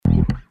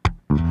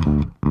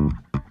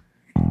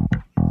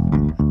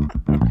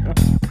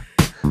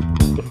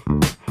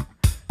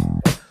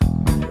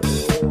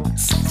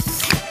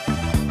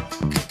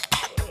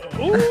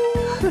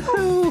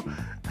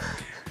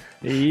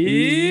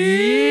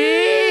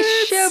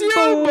It's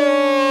your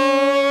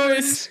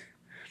boys.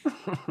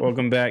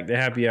 Welcome back to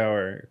Happy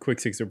Hour Quick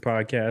Sixer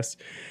Podcast.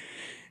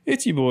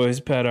 It's your boys,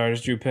 Pat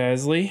Artist, Drew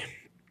Pasley,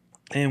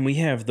 and we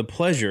have the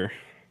pleasure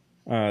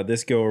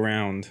this go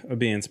around of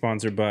being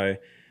sponsored by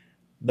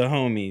the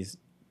homies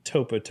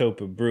Topa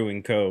Topa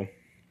Brewing Co.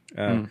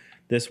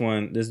 This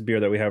beer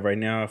that we have right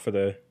now for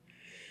the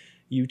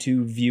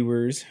YouTube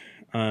viewers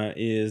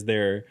is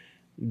their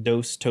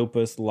Dos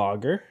Topas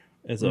Lager.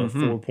 It's a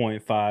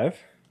 4.5.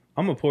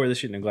 I'm going to pour this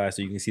shit in a glass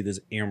so you can see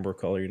this amber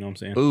color, you know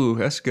what I'm saying? Ooh,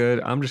 that's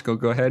good. I'm just going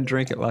to go ahead and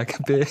drink it like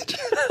a bitch.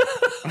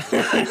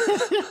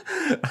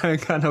 I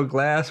ain't got no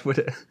glass with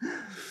it.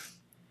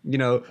 You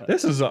know,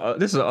 this is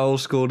old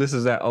school. This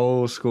is that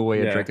old school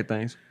way of drinking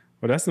things.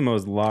 Well, that's the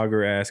most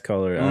lager-ass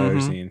color I've ever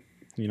seen.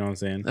 You know what I'm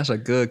saying? That's a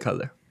good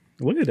color.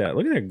 Look at that.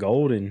 Look at that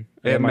golden.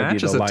 It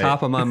matches the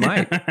top of my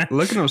mic.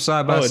 Look at them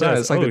side by side.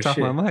 It's like the top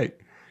of my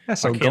mic.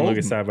 That's so I can't golden. look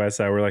at side by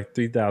side. We're like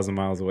 3,000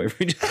 miles away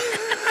from each other.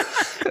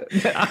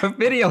 Our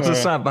videos are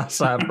side by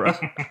side, bro.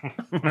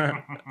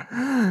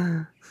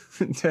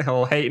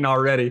 Hell, hating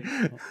already.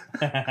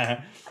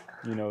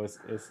 You know,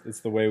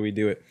 it's the way we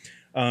do it.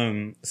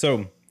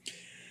 So,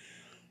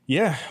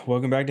 yeah,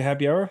 welcome back to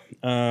Happy Hour.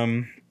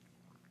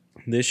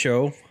 This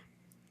show,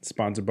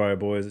 sponsored by our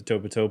boys at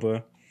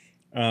Topa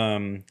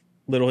Topa.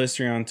 Little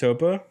history on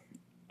Topa.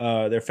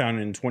 They're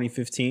founded in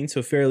 2015,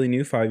 so fairly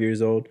new, 5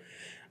 years old,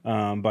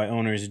 by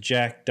owners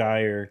Jack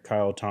Dyer,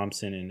 Kyle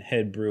Thompson, and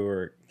head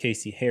brewer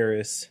Casey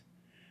Harris.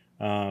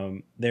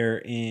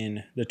 They're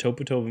in the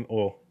Topa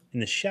Topa, in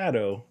the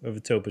shadow of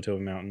the Topa Topa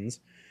Mountains,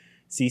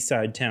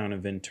 seaside town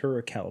of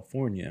Ventura,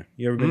 California.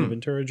 You ever been to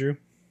Ventura, Drew?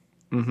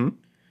 Mm-hmm.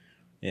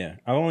 Yeah,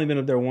 I've only been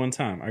up there one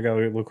time. I got a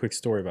little quick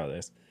story about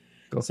this.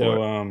 Go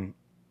for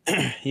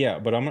it. Yeah,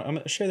 but I'm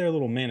gonna share their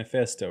little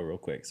manifesto real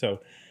quick. So,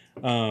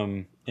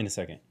 in a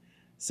second.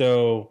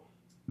 So,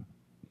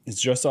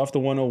 it's just off the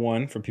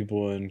 101 for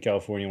people in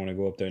California who want to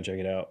go up there and check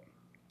it out.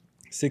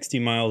 60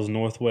 miles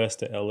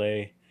northwest of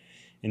LA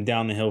and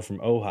down the hill from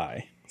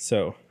Ojai.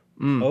 So,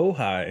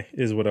 Ojai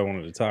is what I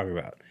wanted to talk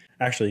about.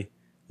 Actually,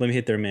 let me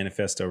hit their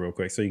manifesto real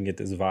quick so you can get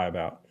this vibe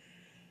out.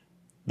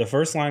 The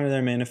first line of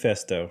their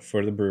manifesto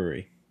for the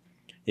brewery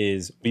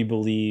is, "We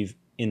believe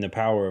in the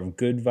power of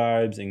good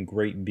vibes and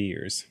great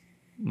beers."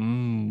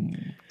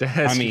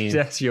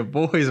 That's your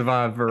boys'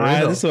 vibe for real.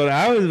 That's what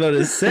I was about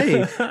to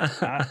say.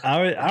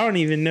 I don't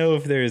even know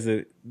if there's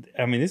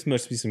this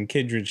must be some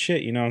Kindred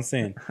shit, you know what I'm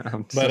saying?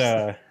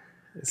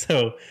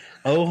 So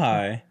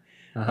Ojai,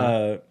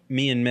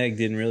 me and Meg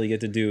didn't really get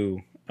to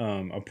do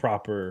a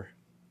proper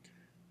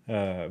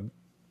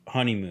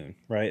honeymoon,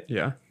 right?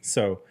 Yeah.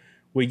 So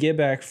we get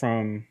back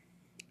from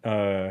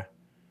the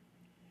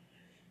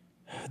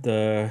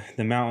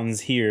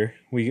mountains here.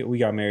 We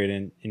got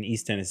married in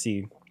East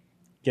Tennessee.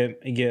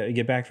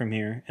 Get back from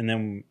here, and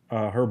then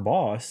her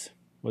boss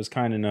was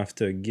kind enough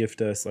to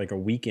gift us like a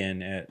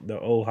weekend at the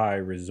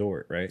Ojai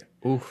Resort, right?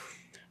 Oof.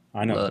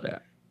 I know. Love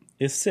that.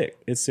 It's sick.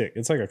 It's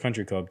like a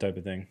country club type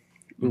of thing.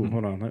 Ooh,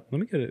 hold on. Let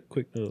me get a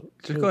quick...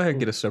 Just go ahead and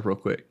get a sip real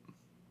quick.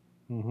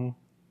 Have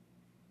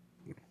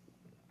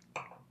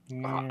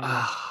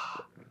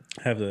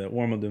to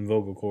warm up them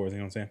vocal cords, you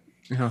know what I'm saying?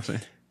 You know what I'm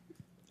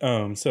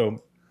saying?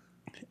 So,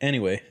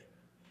 anyway,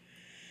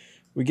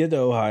 we get to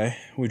Ojai.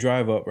 We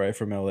drive up, right,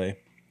 from LA.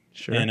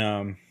 Sure.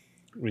 And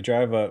we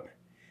drive up,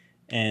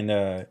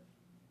 and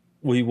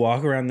we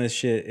walk around this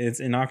shit. It's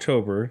in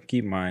October,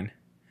 keep in mind.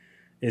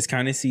 It's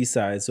kind of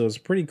seaside, so it's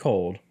pretty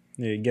cold.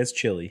 It gets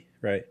chilly,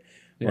 right?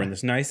 Yeah. We're in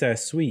this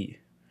nice-ass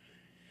suite.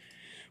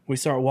 We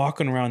start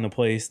walking around the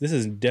place. This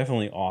is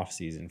definitely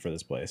off-season for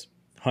this place.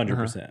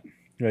 100%. Like,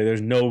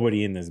 there's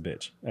nobody in this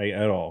bitch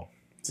at all.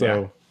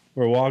 So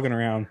we're walking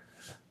around.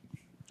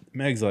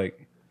 Meg's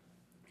like,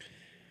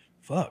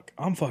 fuck,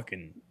 I'm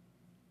fucking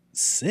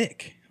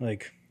sick.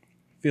 Like,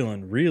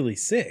 feeling really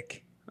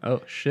sick.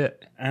 Oh,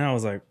 shit. And I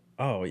was like,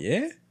 oh,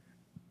 yeah?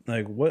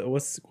 Like,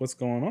 what's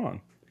going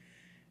on?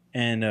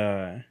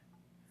 And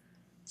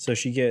so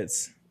she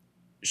gets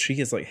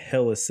like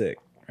hella sick,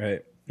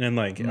 right? And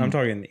like, I'm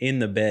talking in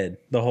the bed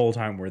the whole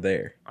time we're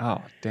there.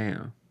 Oh,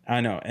 damn.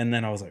 I know. And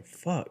then I was like,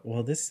 fuck,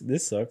 well, this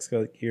sucks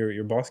because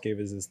your boss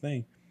gave us this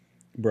thing.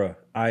 Bruh,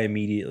 I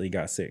immediately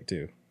got sick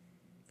too.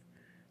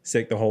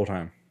 Sick the whole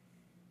time.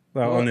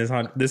 Well, on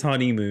this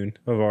honeymoon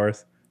of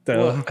ours.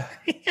 So,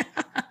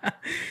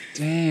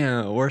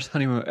 damn, worst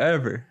honeymoon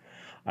ever.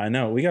 I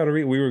know. We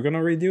were gonna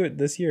redo it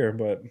this year,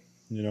 but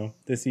you know,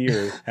 this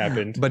year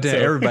happened. But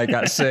then everybody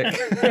got sick.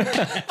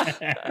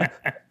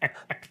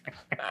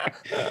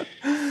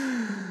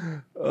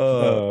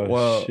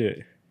 Well,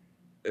 shit.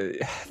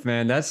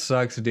 Man, that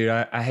sucks, dude.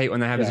 I hate when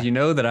that happens. Yeah. You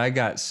know that I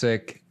got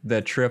sick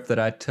the trip that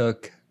I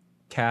took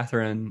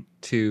Catherine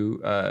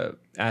to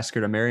ask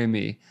her to marry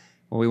me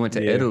when we went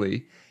to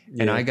Italy.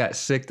 And I got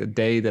sick the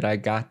day that I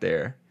got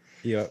there.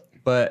 Yep.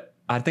 But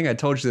I think I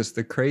told you this.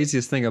 The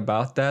craziest thing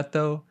about that,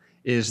 though,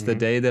 is the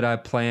day that I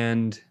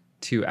planned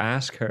to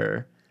ask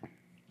her,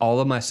 all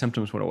of my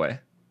symptoms went away.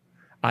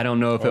 I don't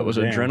know if it was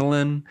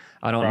adrenaline.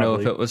 I don't know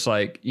if it was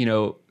like, you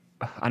know,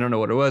 I don't know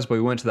what it was, but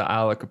we went to the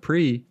Isle of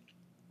Capri,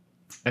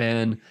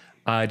 and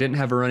I didn't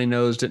have a runny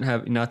nose, didn't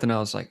have nothing. I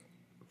was like,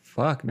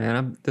 fuck,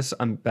 man,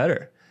 I'm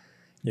better.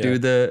 Yeah. Do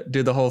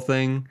the whole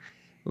thing.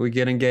 We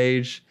get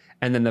engaged,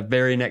 and then the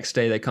very next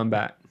day they come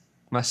back.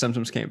 My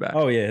symptoms came back.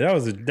 Oh yeah,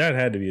 that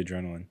had to be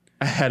adrenaline.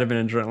 I had to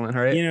been adrenaline,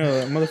 right? You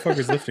know,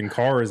 motherfuckers lifting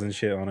cars and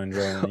shit on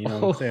adrenaline. You know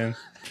what I'm saying?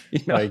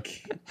 You know? Like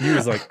he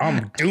was like,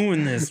 I'm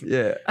doing this.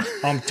 Yeah,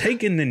 I'm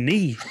taking the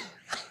knee.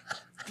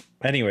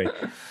 Anyway,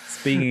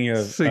 speaking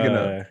of taking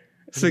the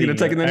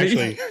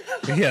knee.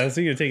 Yeah,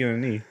 speaking of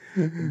taking the knee,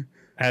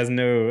 has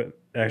no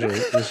actually.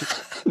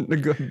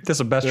 That's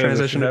the best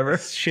transition ever.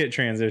 Shit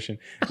transition.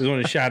 Just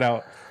want to shout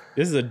out.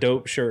 This is a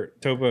dope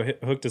shirt.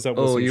 Topa hooked us up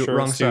with some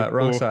shirts.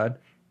 Wrong side.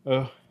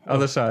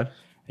 Other side.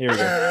 Here we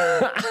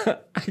go.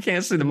 I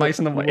can't see the mics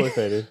in the way.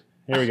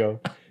 Here we go.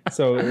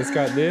 So it's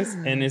got this,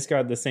 and it's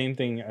got the same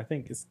thing. I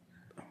think it's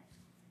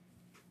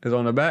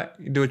on the back.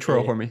 You do a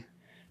twirl for me.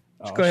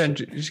 Just go ahead and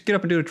just get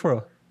up and do a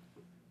twirl.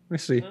 Let me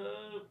see.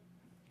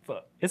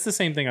 It's the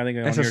same thing. I think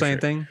it's the same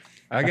thing.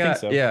 I got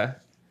so. Yeah.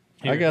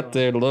 I got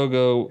their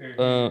logo.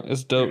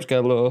 It's dope. It's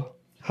got a little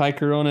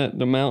hiker on it.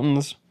 The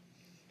mountains.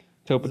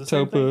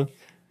 Topa.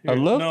 I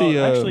love the.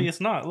 Actually,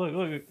 it's not.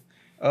 Look.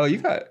 Oh,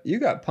 you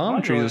got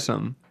palm trees or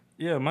something.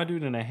 Yeah, my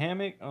dude in a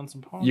hammock on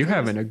some palm trees. You're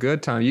having a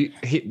good time.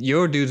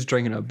 Your dude's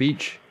drinking a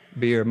beach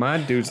beer. My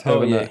dude's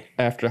having an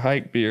after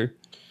hike beer.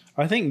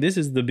 I think this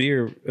is the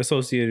beer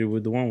associated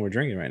with the one we're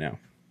drinking right now.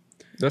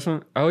 This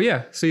one? Oh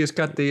yeah. See, it's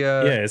got the.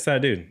 Yeah, it's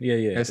that dude.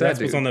 Yeah. That's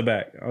what's on the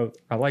back. Oh.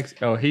 I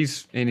like. Oh,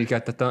 he's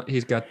got the.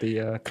 He's got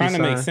the. Kind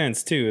of makes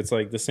sense too. It's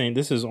like the same.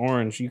 This is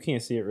orange. You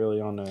can't see it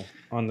really on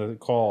the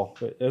call,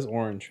 but it's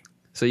orange.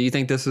 So you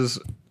think this is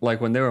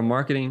like when they were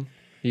marketing?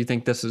 You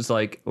think this is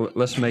like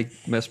let's make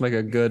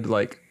a good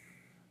like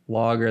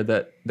lager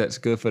that's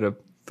good for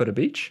the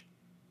beach?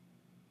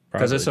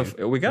 Because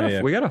we got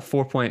a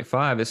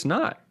 4.5. It's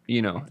not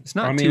it's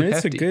not. I mean,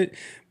 it's hefty.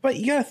 But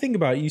you gotta think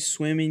about it. You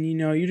swimming,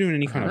 you're doing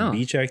any kind of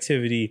beach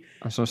activity.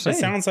 That's what I'm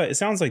saying. It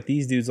sounds like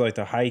these dudes like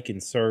to hike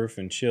and surf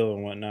and chill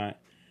and whatnot.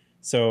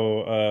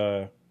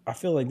 So I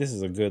feel like this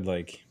is a good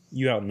like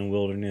you out in the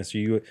wilderness or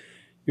you're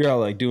out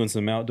like doing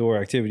some outdoor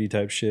activity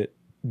type shit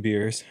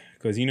beers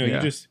because you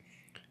just.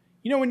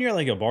 When you're at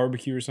like a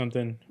barbecue or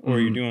something, or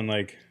you're doing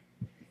like,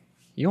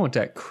 you want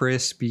that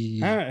crispy.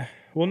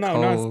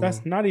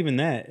 That's not even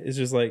that. It's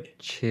just like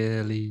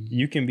chili.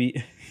 You can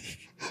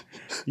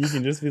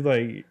just be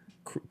like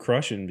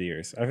crushing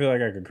beers. I feel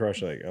like I could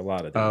crush like a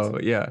lot of things. Oh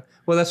yeah,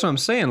 well that's what I'm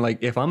saying. Like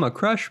if I'm a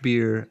crush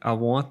beer, I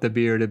want the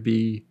beer to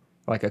be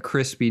like a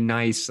crispy,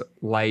 nice,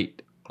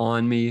 light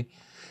on me.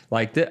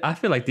 Like I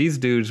feel like these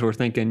dudes were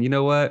thinking, you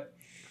know what?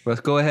 Let's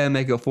go ahead and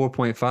make it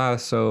 4.5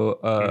 so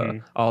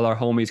all our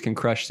homies can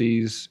crush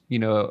these,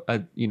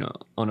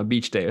 on a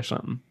beach day or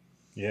something.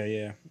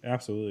 Yeah,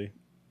 absolutely.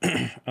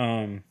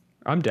 I'm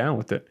down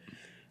with it.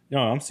 No,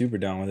 I'm super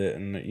down with it.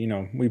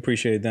 And, we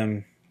appreciate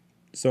them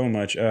so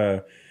much.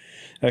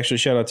 Actually,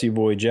 shout out to your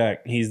boy,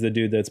 Jack. He's the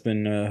dude that's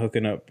been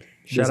hooking up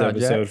this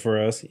episode for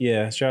us.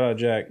 Yeah, shout out,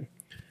 Jack.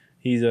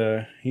 He's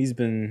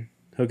been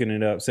hooking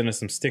it up. Sent us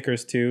some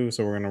stickers, too.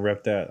 So we're going to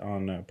rep that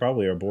on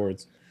probably our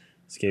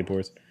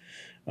skateboards.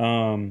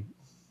 Actually,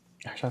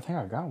 I think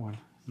I got one.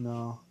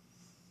 No.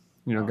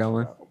 You don't got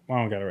one?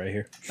 I don't got it right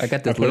here. I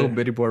got this little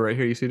bitty board right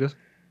here. You see this?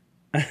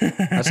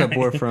 That's a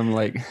board from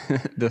like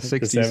the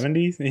 60s. The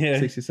 70s? Yeah.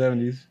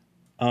 60s,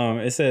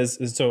 70s. It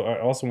says, so I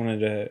also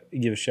wanted to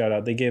give a shout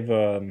out. They gave,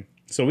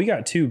 so we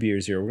got 2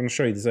 beers here. We're going to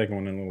show you the second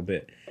one in a little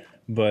bit.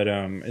 But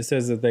it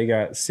says that they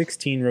got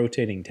 16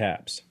 rotating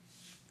taps.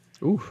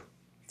 Ooh.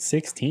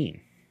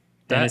 16.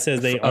 And it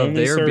says they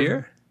only serve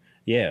beer?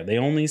 Yeah, they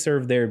only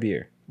serve their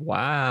beer.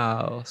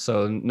 Wow.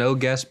 So no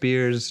guest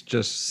beers,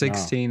 just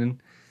 16. No.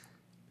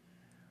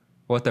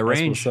 What's the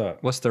range?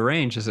 What's the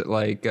range? Is it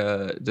like,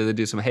 do they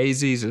do some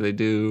hazies or they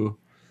do?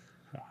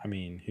 I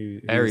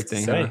mean,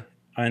 everything, huh?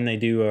 And they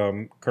do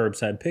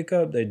curbside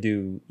pickup.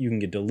 You can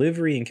get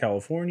delivery in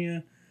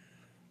California.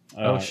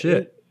 Oh,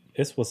 shit.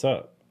 It's what's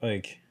up.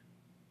 Like,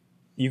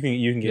 you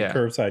can get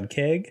curbside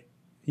keg.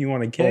 You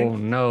want a keg? Oh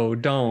no!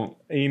 Don't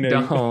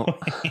don't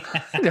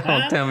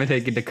tell me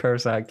they get the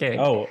curbside keg.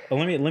 Oh,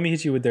 let me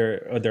hit you with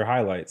their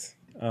highlights.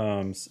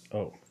 I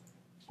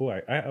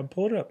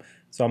pulled it up.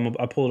 So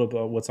I pulled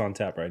up what's on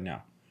tap right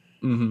now.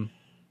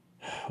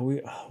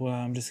 Mm-hmm.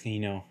 I'm just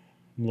I'm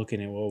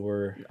looking at what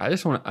we're. I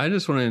just want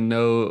to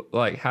know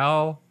like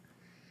how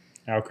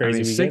crazy.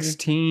 I mean,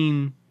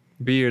 16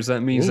 beers. That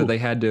means that they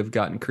had to have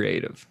gotten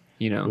creative.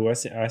 Ooh, I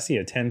see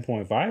a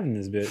 10.5 in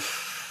this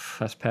bitch.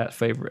 That's Pat's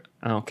favorite.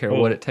 I don't care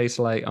what it tastes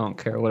like. I don't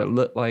care what it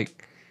looked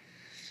like.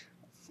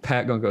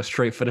 Pat gonna go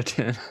straight for the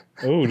 10.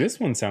 Oh, this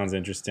one sounds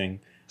interesting.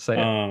 Say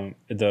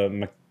it.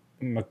 The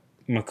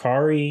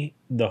Macari,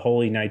 the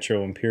Holy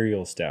Nitro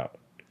Imperial Stout.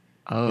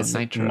 Oh, it's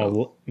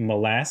nitro.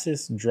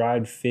 Molasses,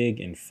 dried fig,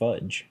 and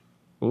fudge.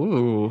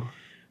 Ooh.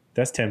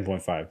 That's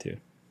 10.5 too.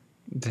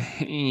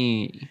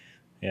 Dang.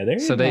 Yeah,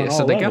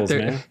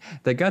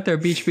 they got their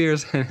beach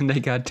beers and they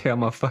got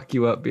damn I'll fuck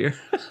you up beer.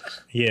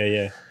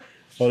 Yeah.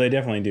 Oh, they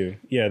definitely do.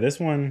 Yeah, this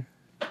one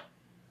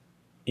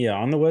Yeah,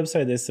 on the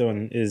website, this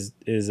one is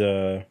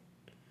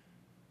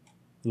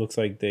looks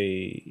like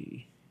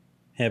they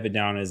have it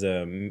down as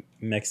a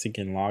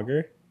Mexican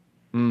lager.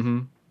 Mm-hmm.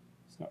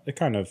 So it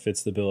kind of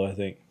fits the bill, I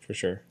think, for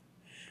sure.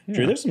 Yeah.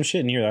 Drew, there's some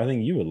shit in here that I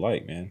think you would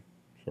like, man.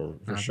 For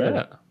sure.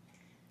 Bet.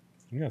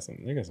 They got some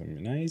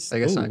nice.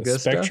 They got some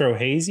good Spectro stuff.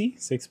 Hazy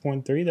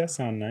 6.3. That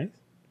sounds nice.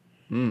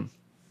 Mm.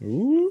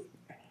 Ooh.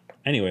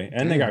 Anyway,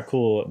 and they got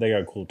cool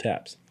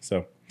taps.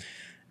 So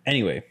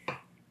anyway,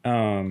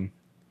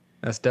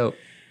 That's dope.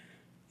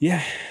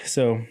 yeah.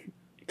 So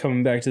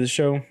coming back to the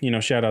show,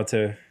 shout out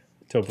to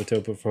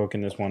Topa for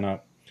hooking this one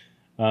up.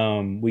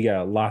 We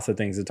got lots of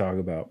things to talk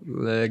about.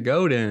 Let's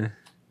go then.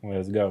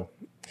 Let's go.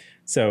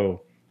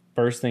 So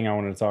first thing I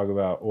wanted to talk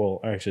about,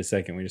 well, actually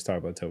second, we just talked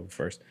about Topa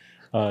first.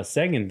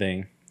 Second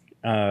thing,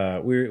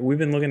 we've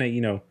been looking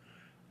at,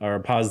 our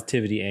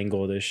positivity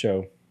angle of this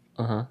show.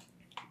 Uh-huh.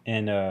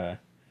 And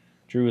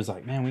Drew was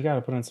like, man, we got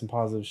to put in some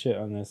positive shit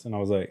on this. And I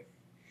was like,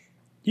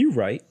 you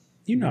right.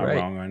 You're not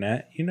wrong on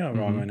that. You're not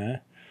wrong on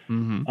that.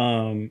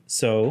 Mm-hmm.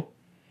 So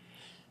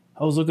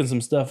I was looking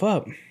some stuff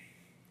up.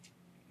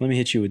 Let me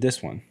hit you with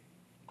this one.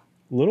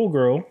 Little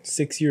girl,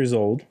 6 years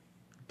old,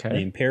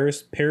 named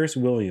Paris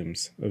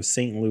Williams of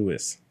St.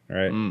 Louis, all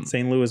right?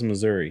 St. Louis,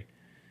 Missouri,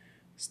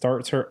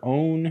 starts her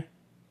own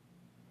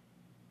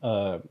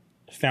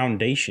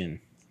foundation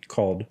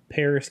called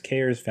Paris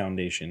Cares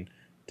Foundation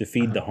to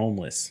feed the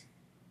homeless.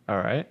 All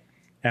right.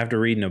 After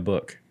reading a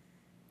book.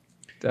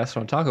 That's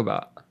what I'm talking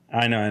about.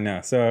 I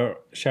know. So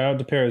shout out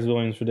to Paris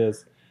Williams for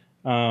this.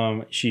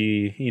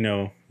 She,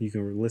 you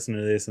can listen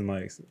to this and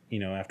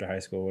after high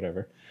school,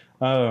 whatever.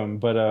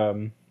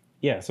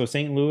 Yeah, so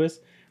St. Louis,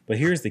 but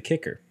here's the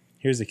kicker.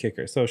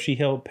 So she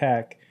helped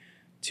pack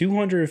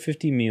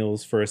 250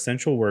 meals for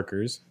essential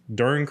workers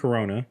during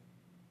Corona.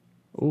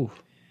 Ooh.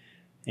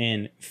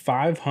 And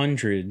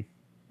 500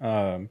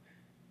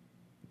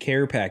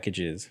 care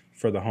packages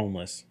for the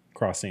homeless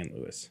across St.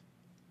 Louis.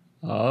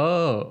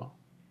 Oh.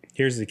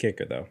 Here's the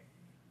kicker, though.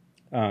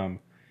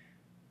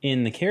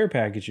 In the care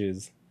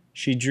packages,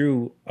 she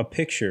drew a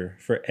picture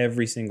for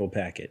every single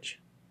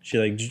package.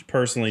 She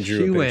personally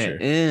drew a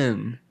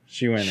picture.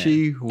 She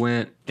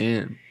went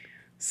in.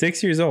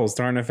 6 years old,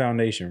 starting a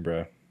foundation,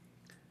 bro.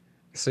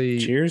 See,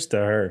 cheers to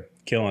her,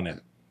 killing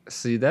it.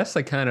 See, that's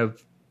the kind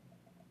of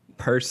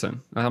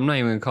person. I'm not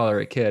even gonna call her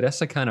a kid. That's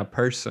the kind of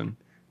person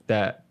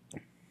that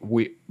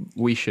we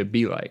should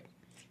be like.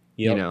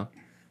 Yep.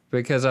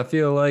 Because I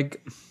feel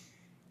like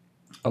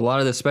a lot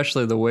of this,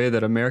 especially the way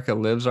that America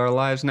lives our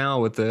lives now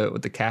with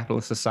the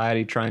capitalist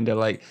society trying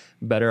to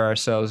better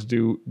ourselves,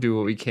 do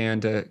what we can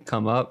to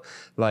come up.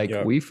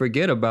 We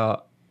forget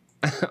about,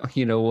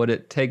 what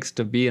it takes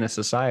to be in a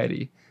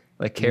society,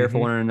 care for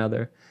one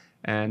another.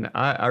 And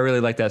I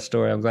really like that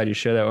story. I'm glad you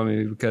shared that with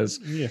me because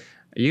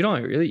you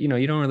don't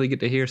really get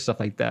to hear stuff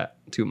like that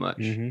too much.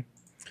 Mm-hmm.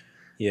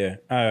 Yeah.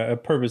 I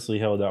purposely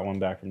held that one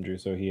back from Drew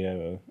so he had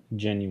a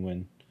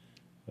genuine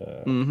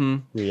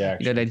reaction.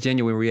 Yeah, that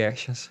genuine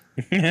reactions.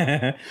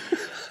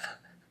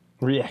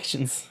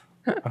 Reactions.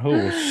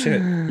 Oh shit!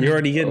 You're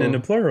already getting into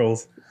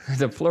plurals.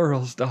 The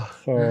plural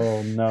stuff.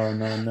 Oh no!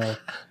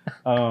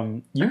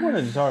 You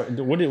wanted to talk.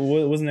 What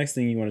was the next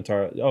thing you want to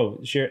talk?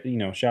 Oh, shout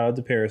out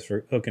to Paris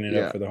for hooking it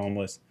up for the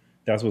homeless.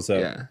 That's what's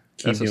up. Yeah,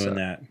 keep doing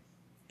that.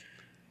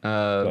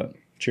 But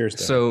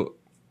cheers. So,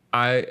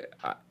 I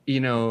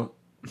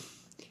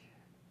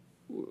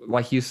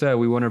like you said,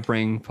 we want to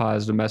bring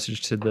positive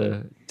message to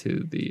the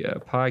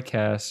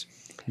podcast.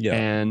 Yeah.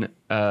 And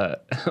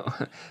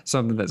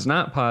something that's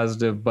not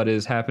positive but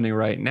is happening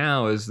right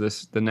now is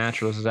the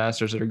natural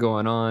disasters that are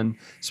going on,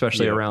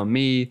 especially around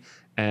me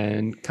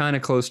and kind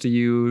of close to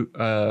you,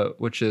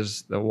 which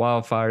is the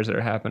wildfires that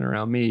are happening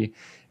around me.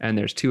 And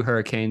there's 2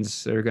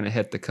 hurricanes that are going to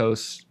hit the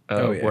coast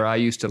where I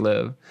used to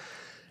live.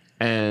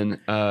 And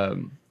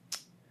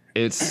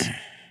it's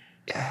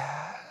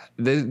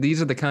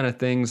these are the kind of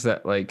things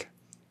that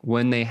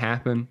when they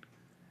happen,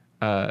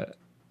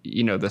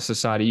 the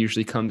society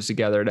usually comes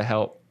together to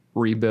help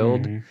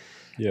rebuild.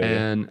 Mm-hmm.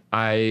 And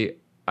I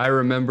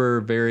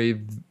remember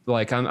very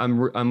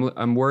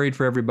I'm worried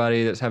for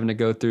everybody that's having to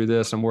go through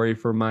this. I'm worried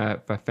for my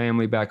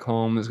family back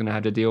home is going to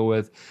have to deal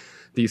with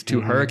these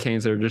 2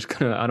 hurricanes that are just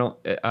gonna.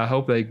 I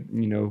hope they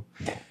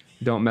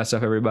don't mess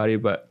up everybody,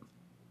 but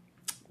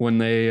when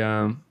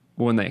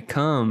they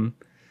come,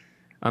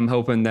 I'm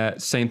hoping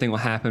that same thing will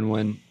happen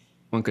when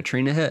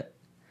Katrina hit,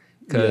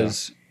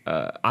 because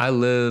I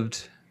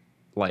lived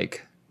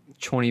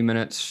 20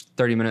 minutes,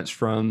 30 minutes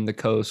from the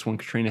coast when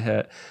Katrina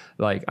hit.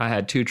 I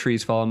had 2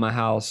 trees fall on my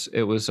house.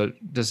 It was a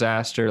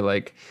disaster.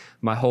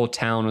 My whole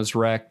town was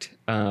wrecked.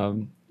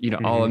 All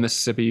of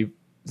Mississippi,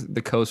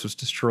 the coast was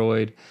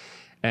destroyed.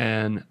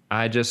 And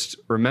I just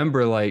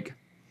remember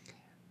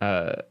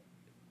the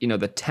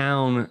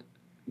town,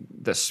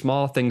 the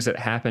small things that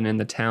happened in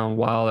the town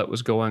while it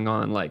was going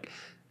on,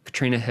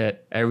 Katrina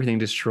hit, everything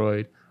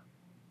destroyed.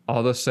 all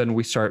of a sudden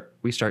we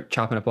start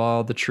chopping up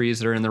all the trees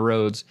that are in the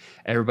roads.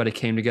 Everybody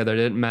came together. It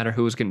didn't matter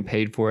who was getting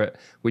paid for it.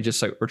 We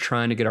just like we're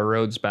trying to get our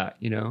roads back.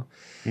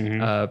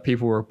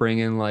 People were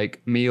bringing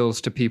like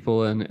meals to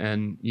people, and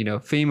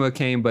FEMA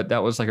came, but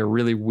that was like a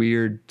really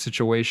weird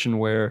situation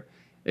where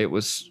it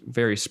was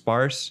very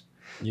sparse.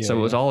 So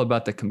it was all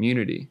about the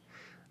community.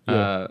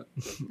 Yeah.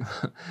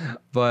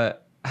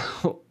 But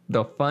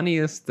the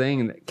funniest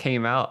thing that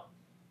came out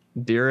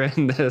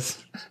during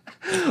this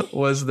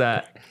was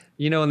that,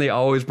 and they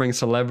always bring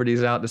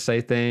celebrities out to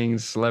say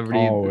things.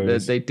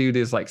 They do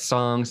these like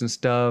songs and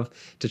stuff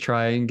to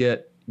try and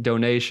get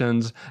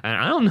donations. And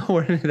I don't know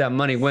where any of that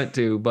money went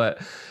to,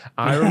 but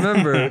I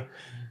remember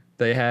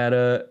they had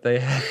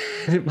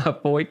my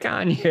boy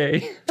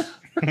Kanye.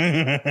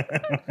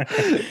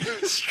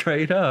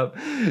 Straight up,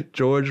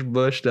 George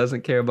Bush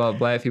doesn't care about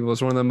black people.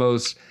 It's one of the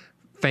most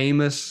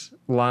famous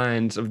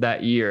lines of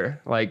that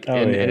year,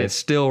 and it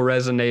still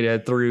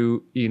resonated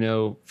through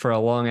for a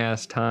long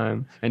ass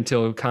time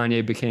until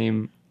Kanye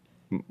became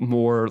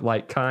more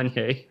like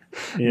Kanye.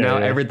 Now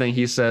everything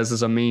he says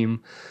is a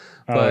meme.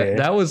 But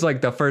that was like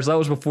the first. That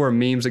was before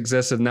memes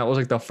existed, and that was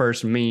like the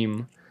first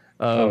meme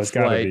of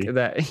like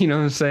that. You know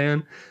what I'm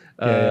saying?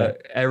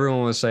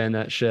 Everyone was saying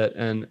that shit,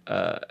 and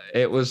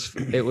it was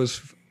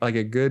like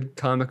a good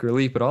comic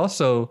relief, but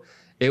also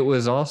it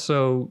was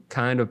also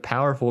kind of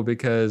powerful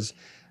because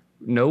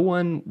no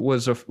one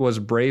was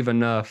brave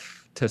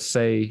enough to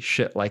say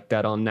shit like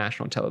that on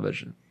national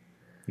television.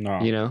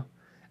 No,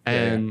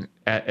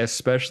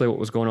 especially what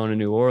was going on in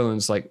New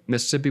Orleans. Like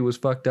Mississippi was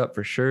fucked up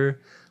for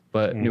sure,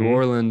 but New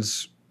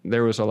Orleans,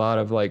 there was a lot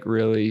of like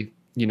really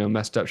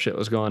messed up shit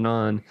was going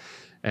on.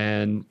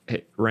 And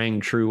it rang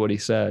true what he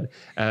said,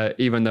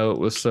 even though it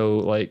was so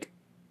like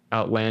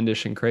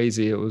outlandish and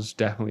crazy. It was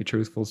definitely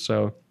truthful.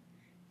 So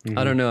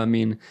I don't know. I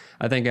mean,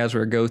 I think as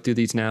we go through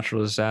these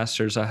natural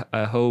disasters,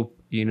 I hope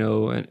and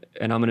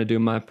I'm going to do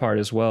my part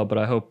as well. But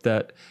I hope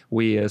that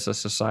we as a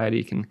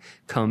society can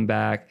come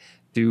back,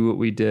 do what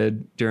we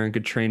did during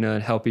Katrina,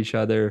 and help each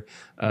other,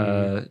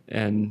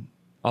 and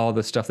all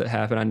the stuff that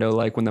happened. I know,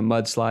 like when the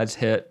mudslides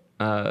hit.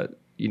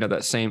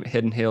 That same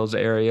Hidden Hills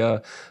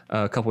area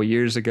a couple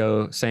years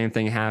ago, same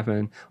thing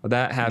happened. Well,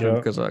 that happened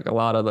because like a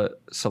lot of the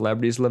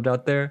celebrities lived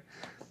out there.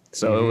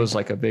 So it was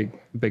like a big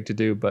to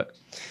do. But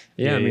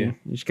I mean,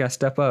 you just got to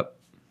step up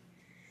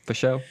for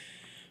sure.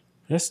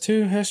 That's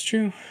true.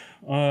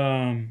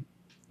 Something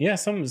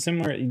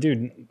similar.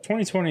 Dude,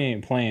 2020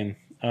 ain't playing.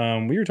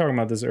 We were talking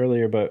about this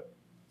earlier, but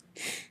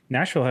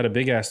Nashville had a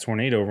big ass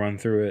tornado run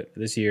through it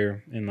this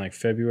year in like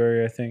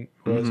February, I think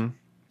it was.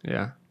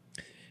 Yeah.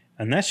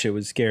 And that shit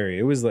was scary.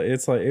 It was like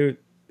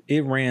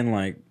it ran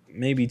like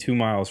maybe 2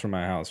 miles from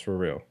my house for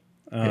real.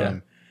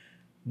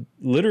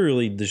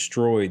 Literally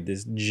destroyed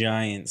this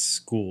giant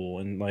school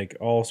and like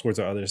all sorts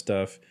of other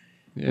stuff.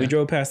 Yeah. We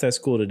drove past that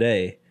school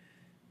today.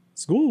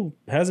 School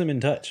hasn't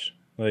been touched.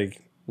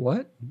 Like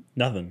what?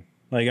 Nothing.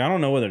 Like I don't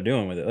know what they're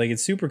doing with it. Like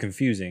it's super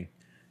confusing.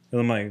 And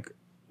I'm like,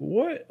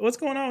 what's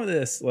going on with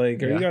this?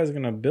 Like, are you guys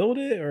gonna build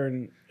it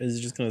or is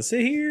it just gonna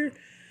sit here?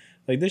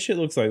 Like, this shit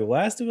looks like The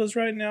Last of Us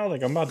right now.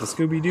 Like, I'm about to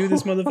Scooby-Doo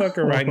this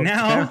motherfucker right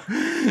now.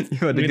 You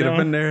had to get up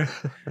in there.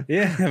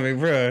 Yeah, I mean,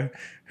 bro,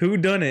 who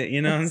done it?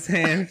 You know what I'm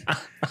saying?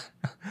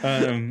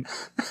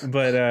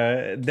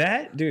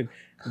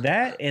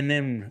 That, and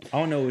then, I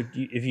don't know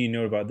if you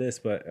know about this,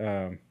 but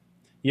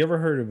you ever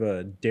heard of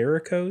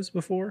Derricos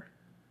before?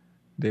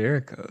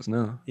 Derricos,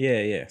 no.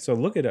 Yeah. So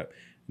look it up.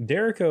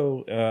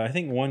 Derrico, I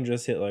think one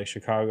just hit, like,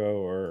 Chicago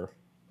or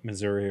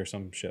Missouri or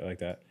some shit like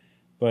that.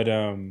 But,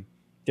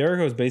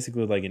 Derrico is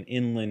basically like an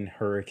inland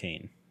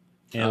hurricane.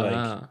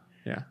 And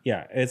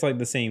it's like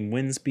the same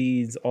wind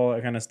speeds, all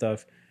that kind of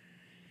stuff.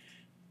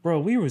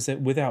 Bro, we was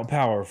without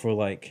power for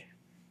like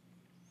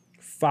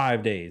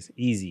 5 days,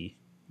 easy.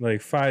 Like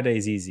 5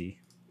 days,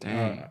 easy.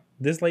 Dang.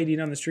 This lady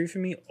down the street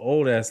from me,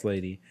 old ass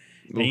lady.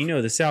 Oof.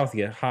 And the South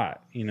get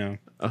hot,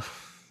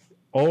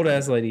 Old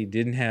ass lady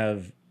didn't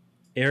have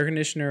air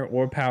conditioner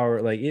or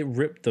power. Like it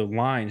ripped the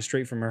line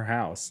straight from her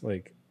house,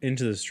 like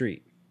into the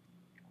street.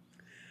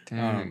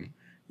 Dang.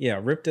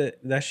 Ripped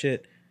that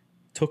shit,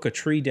 took a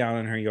tree down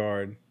in her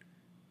yard.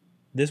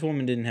 This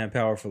woman didn't have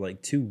power for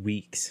like 2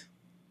 weeks.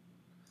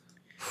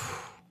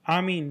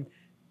 I mean,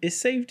 it's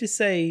safe to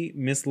say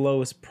Miss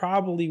Lois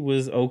probably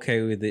was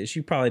okay with it. She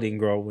probably didn't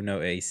grow up with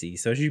no AC,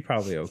 so she's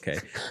probably okay.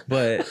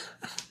 But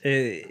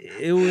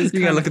it was.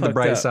 You gotta look at the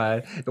bright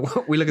side.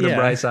 We look at the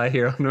bright side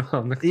here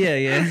on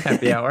the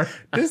happy hour.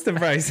 This is the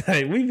bright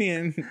side.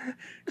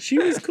 She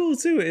was cool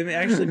too. It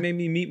actually made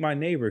me meet my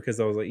neighbor because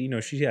I was like,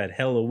 she had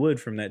hella wood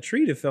from that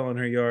tree that fell in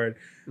her yard.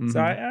 Mm-hmm. So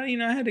I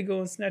had to go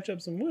and snatch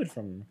up some wood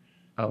from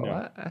her.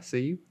 Oh, I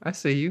see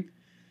you.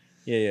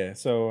 Yeah.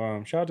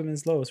 So shout out to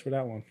Miss Lois for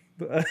that one.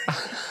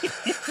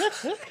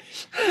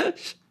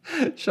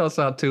 Shouts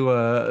out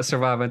to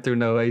surviving through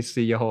no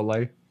AC your whole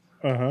life.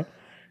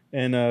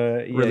 And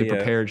really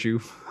prepared you.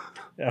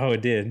 Oh,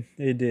 it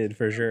did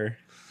for sure.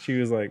 She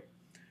was like,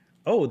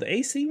 "Oh, the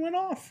AC went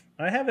off.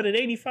 I have it at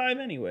 85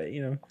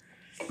 anyway."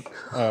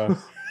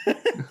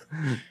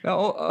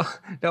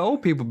 The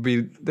old people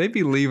they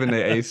be leaving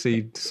the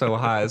AC so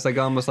high. It's like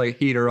almost like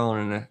heater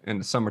on in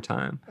the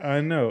summertime.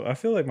 I know. I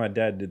feel like my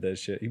dad did that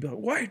shit. He'd be like,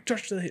 "Why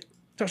touch the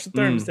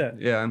thermostat?"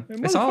 Yeah, Like,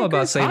 it's all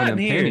about "Motherfucker, saving hot them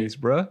in here." pennies,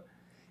 bro.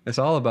 It's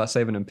all about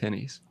saving them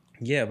pennies.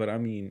 Yeah, but I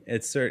mean,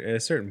 at a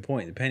certain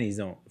point, the pennies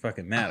don't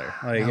fucking matter.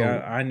 Like, No.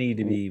 I need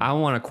to be. I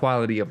want a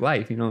quality of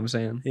life. You know what I'm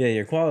saying? Yeah,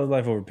 your quality of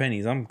life over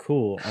pennies. I'm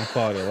cool on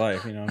quality of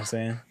life. You know what I'm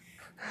saying?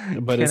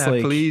 But Can it's I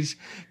like,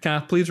 can I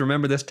please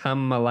remember this time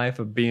in my life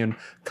of being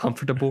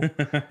comfortable?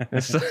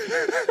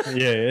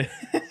 yeah.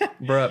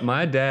 Bro,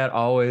 my dad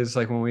always,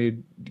 like, when we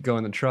go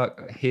in the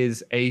truck,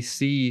 his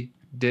AC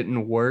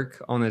didn't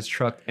work on his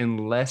truck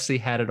unless he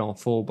had it on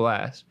full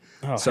blast.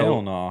 Oh, So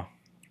hell no.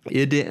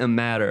 it didn't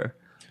matter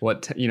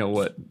what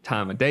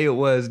time of day it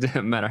was.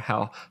 Didn't matter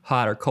how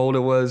hot or cold it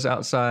was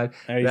outside.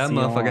 AC That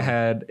motherfucker on.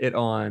 had it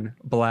on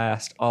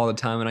blast all the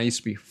time, and I used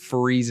to be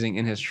freezing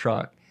in his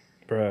truck.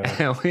 Bruh.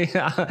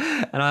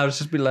 And I would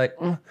just be like,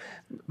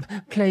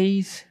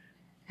 please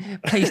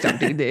don't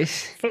do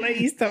this.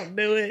 Please don't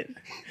do it.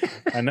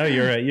 I know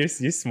you're right. Your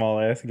small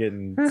ass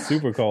getting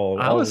super cold.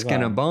 I all was the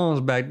skinning time.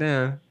 bones back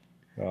then.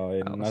 Oh,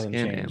 ain't I was nothing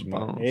skinning changed.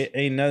 bones.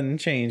 Ain't nothing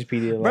changed,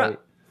 Pedialyte.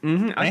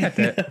 Bruh, I got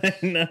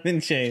that. Nothing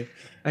changed.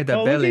 I got that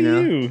Oh, belly look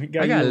at now. you.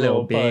 I got you a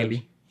little pudge.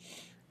 belly.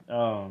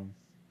 All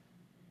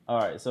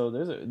right, so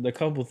there's a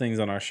couple things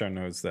on our show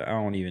notes that I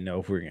don't even know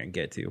if we're gonna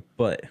get to,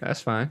 but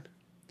That's fine.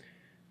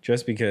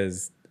 just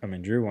because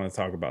Drew wants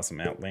to talk about some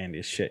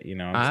outlandish shit, you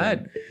know what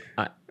I'm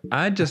saying?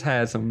 I just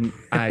had some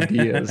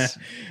ideas.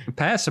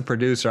 Pat's the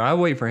producer. I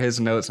wait for his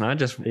notes, and I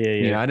just I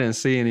didn't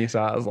see any, so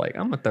I was like,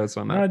 I'm gonna throw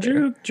some out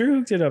there. Drew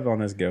hooked it up on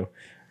this go.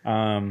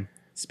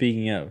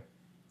 Speaking of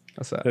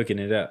What's that? hooking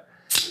it up.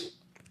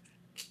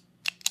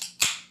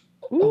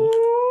 Ooh.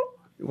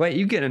 Wait,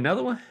 you getting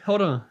another one?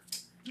 Hold on.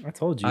 I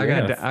told you. I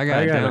got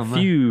a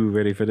few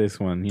ready for this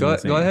one. Go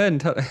ahead and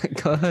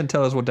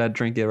tell us what that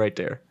drink is right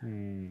there.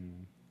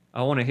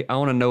 I want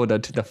to know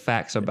the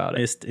facts about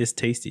it. It's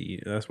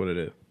tasty. That's what it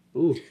is.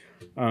 Ooh.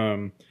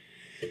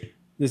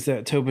 This is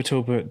that Topa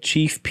Topa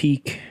Chief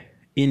Peak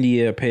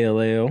India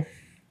Pale Ale,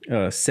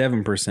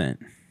 7%.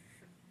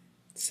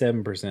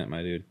 7%,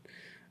 my dude.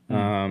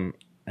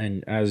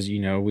 And as you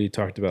know, we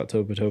talked about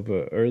Topa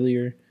Topa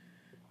earlier.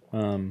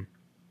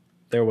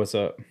 They're what's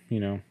up, you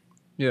know.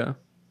 Yeah.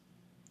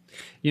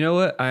 You know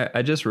what?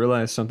 I just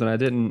realized something. I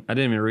didn't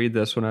even read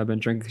this when I've been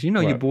drinking. 'Cause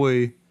your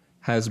boy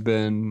has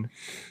been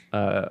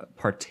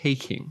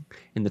partaking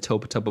in the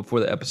Topa Topa before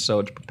the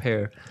episode to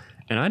prepare,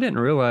 and I didn't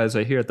realize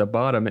that here at the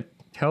bottom it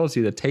tells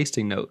you the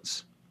tasting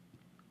notes.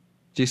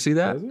 Do you see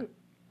that? Does it?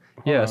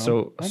 Yeah. on.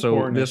 So I'm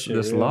pouring this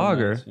real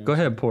lager. nice, yeah. Go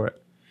ahead, and pour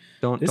it.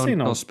 Don't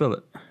spill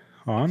it.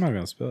 Oh, I'm not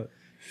gonna spill it.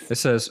 It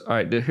says, all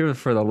right, here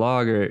for the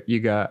lager, you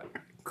got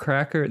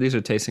cracker. These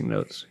are tasting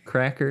notes.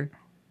 Cracker,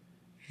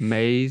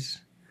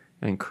 maize,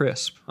 and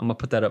crisp. I'm going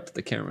to put that up to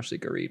the camera so you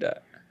can read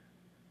that.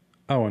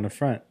 Oh, in the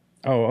front.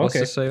 Oh, okay. What's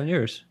this say on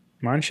yours?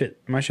 My shit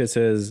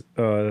says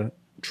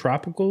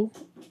tropical,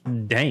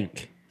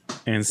 dank,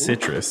 and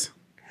citrus.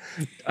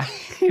 I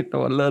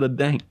love the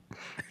dank.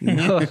 I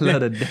love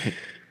the dank.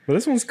 But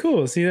this one's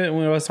cool. See that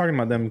when I was talking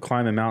about them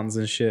climbing mountains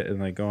and shit and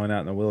like going out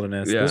in the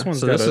wilderness. Yeah. This one's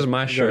So this is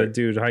my shirt. got a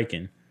dude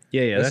hiking.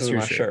 Yeah, This that's is your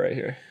my shirt. shirt right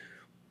here.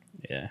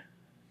 Yeah.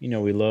 You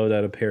know, we love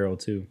that apparel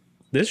too.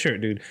 This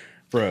shirt, dude,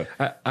 bro.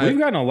 I- We've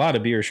gotten a lot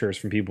of beer shirts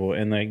from people,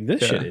 and like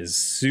this shit is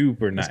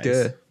super nice. It's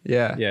good.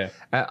 Yeah. Yeah.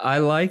 I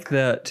like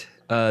that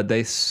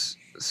they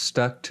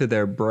stuck to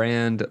their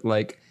brand,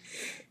 like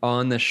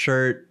on the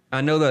shirt.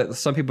 I know that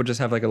some people just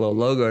have like a little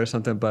logo or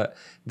something, but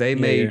they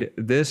made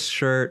this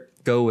shirt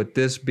go with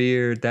this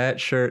beer,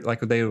 that shirt, like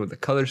they with the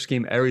color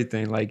scheme,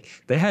 everything. Like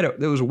they had it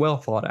was well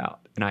thought out,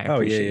 and I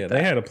appreciate that.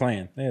 They had a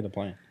plan. Let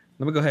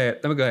me go ahead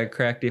and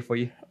crack it for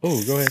you.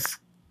 Oh, go ahead.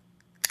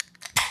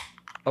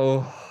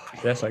 Oh,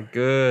 that's a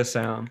good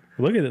sound.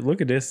 Look at it.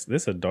 Look at this.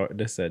 This a dark.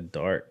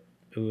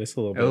 Ooh, it's a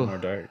little bit more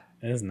dark.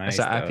 It's nice.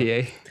 That's an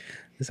IPA.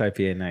 This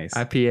IPA nice.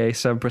 IPA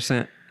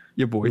 7%.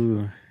 Your boy.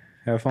 Ooh,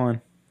 have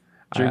fun.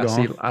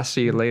 I'll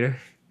see you later.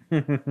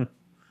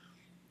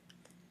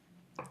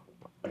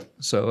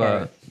 So,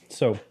 right.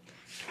 So,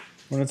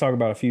 we're gonna talk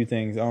about a few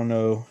things. I don't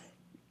know.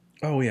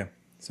 Oh yeah.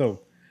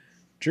 So,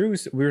 we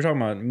were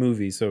talking about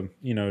movies. So,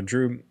 you know,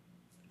 Drew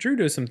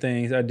does some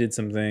things. I did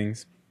some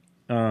things.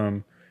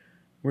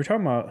 We're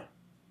talking about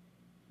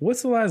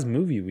what's the last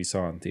movie we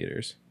saw in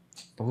theaters?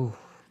 oh,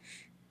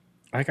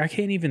 Like I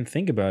can't even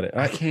think about it.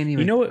 I can't even.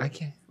 You know what? I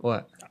can't.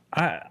 What?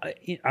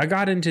 I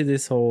got into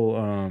this whole.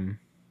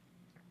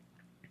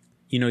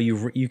 You know,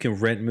 you can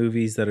rent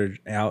movies that are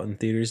out in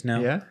theaters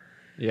now.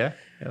 Yeah,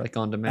 like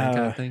on demand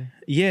kind of thing.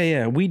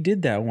 Yeah. We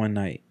did that one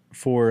night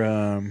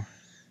for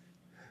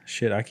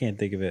shit. I can't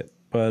think of it,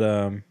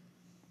 but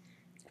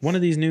one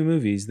of these new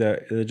movies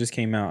that just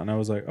came out, and I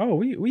was like, oh,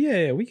 we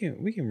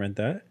can rent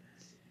that.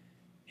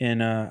 And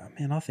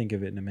man, I'll think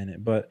of it in a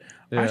minute. But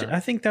I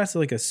think that's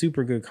like a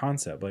super good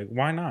concept. Like,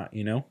 why not?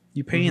 You know,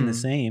 you pay in the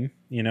same.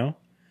 You know,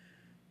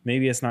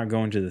 maybe it's not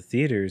going to the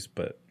theaters,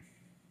 but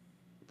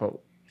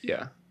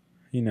yeah.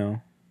 you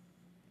know,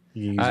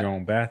 You use your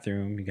own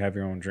bathroom. You can have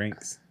your own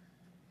drinks.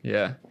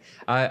 Yeah,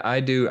 I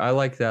do. I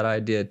like that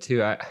idea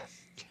too.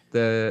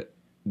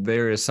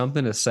 There is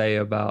something to say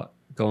about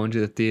going to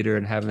the theater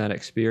and having that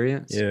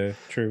experience. Yeah,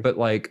 true. But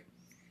like,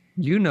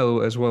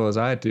 as well as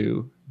I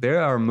do,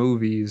 there are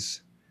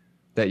movies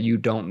that you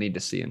don't need to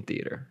see in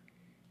theater.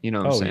 You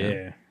know what I'm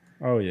saying?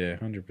 Oh yeah,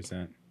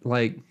 100%.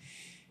 Like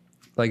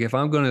if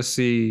I'm going to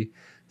see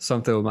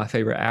something with my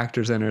favorite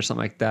actors in it or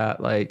something like that,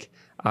 like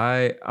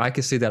I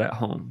could see that at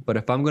home. But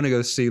if I'm going to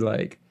go see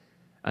like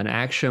an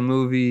action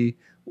movie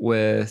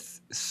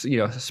with,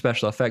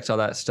 special effects, all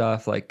that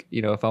stuff, like,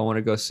 if I want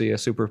to go see a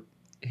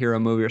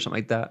superhero movie or something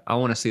like that, I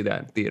want to see that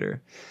in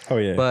theater. Oh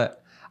yeah.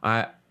 But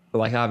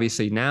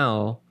obviously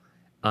now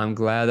I'm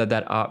glad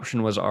that option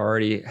had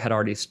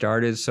already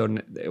started. So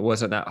it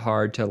wasn't that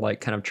hard to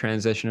like kind of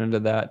transition into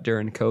that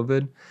during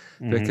COVID,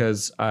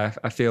 because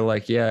I feel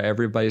like,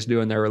 everybody's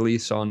doing their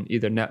release on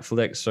either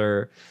Netflix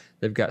or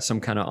they've got some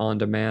kind of on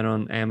demand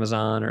on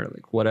Amazon or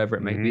like whatever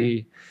it may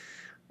be.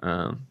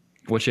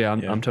 Which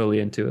I'm totally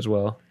into as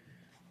well.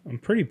 I'm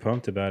pretty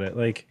pumped about it.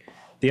 Like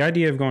the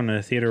idea of going to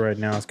the theater right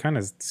now is kind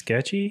of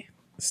sketchy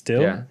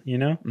still,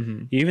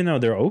 even though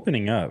they're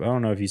opening up. I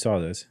don't know if you saw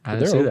this,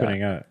 but they're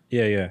opening up.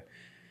 Yeah.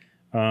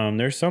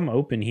 There's some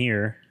open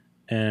here,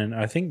 and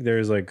I think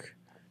there's like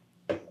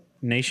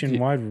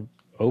nationwide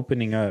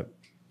opening up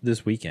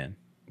this weekend.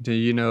 Do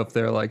you know if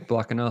they're like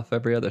blocking off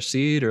every other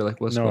seat or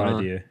like what's going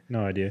on?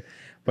 No idea.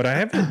 But I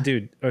have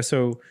dude.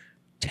 So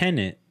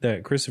Tenet,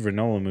 that Christopher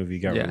Nolan movie,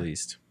 got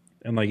released,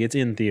 and like it's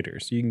in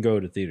theaters. You can go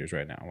to theaters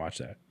right now and watch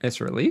that.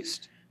 It's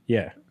released?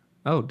 Yeah.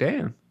 Oh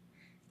damn.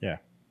 Yeah.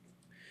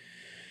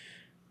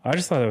 I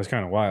just thought that was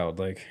kind of wild.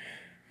 Like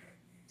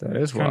that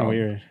is kind of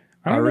weird.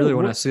 I really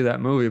want to see that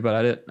movie, but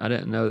I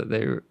didn't know that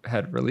they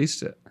had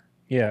released it.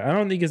 Yeah, I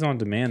don't think it's on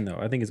demand though.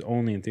 I think it's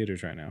only in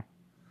theaters right now.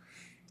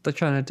 What they're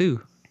trying to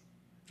do?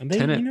 And they,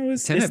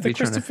 it's the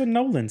Christopher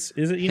Nolans.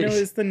 Is it?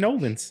 It's the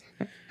Nolans.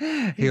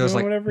 He was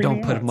like,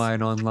 "Don't put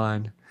mine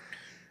online.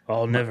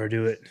 I'll never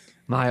do it.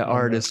 My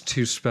art is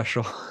too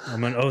special.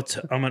 I'm an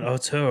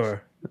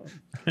auteur."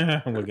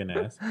 I'm looking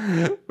at.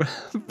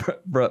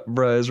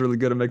 Bruh is really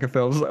good at making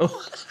films though.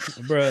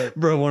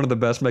 Bruh, one of the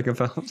best making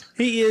films.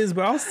 He is,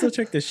 but I'll still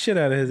check the shit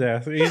out of his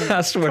ass.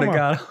 I swear to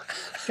God.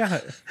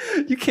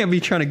 You can't be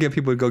trying to get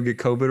people to go get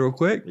COVID real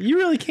quick. You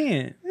really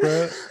can't,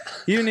 bro.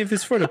 Even if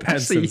it's for the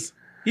Pattinsons.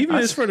 Even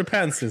if it's for the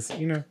Pattinsons,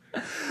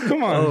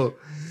 Come on. Oh,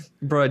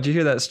 bro, did you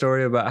hear that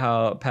story about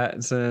how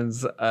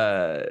Pattinson's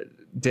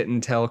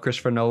didn't tell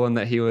Christopher Nolan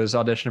that he was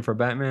auditioning for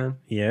Batman?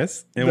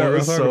 Yes. And that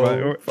was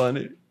so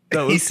funny.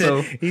 That was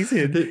he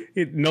said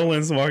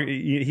Nolan's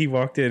he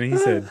walked in and he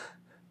said,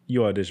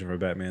 "You auditioned for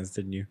Batman's,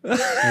 didn't you?"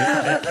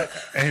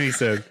 And he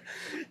said,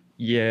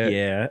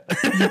 "Yeah."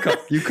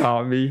 You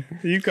called me.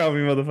 You called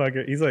me,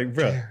 motherfucker. He's like,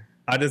 "Bro,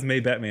 I just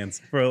made Batman's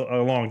for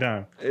a long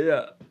time.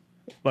 Yeah.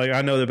 Like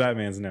I know the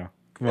Batman's now.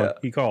 Come on."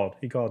 He called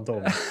and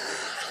told me.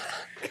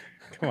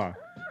 Come on.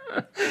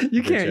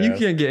 You can't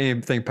get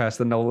anything past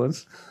the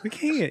Nolans. We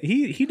can't.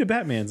 He the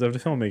Batman's of the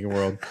filmmaking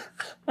world.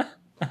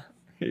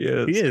 He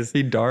is.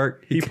 He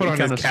dark. He put on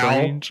his cowl.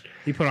 Strange.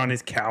 He put on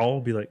his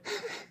cowl. Be like,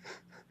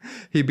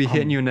 he'd be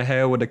hitting you in the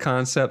head with the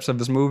concepts of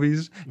his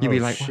movies. You'd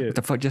be like, what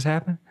the fuck just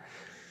happened?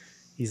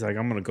 He's like,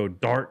 I'm gonna go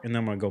dark, and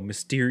then I'm gonna go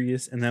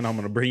mysterious, and then I'm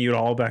gonna bring you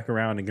all back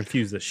around and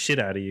confuse the shit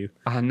out of you.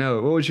 I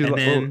know. What would you? And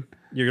then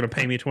you're gonna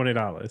pay me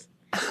 $20.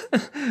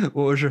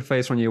 What was your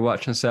face when you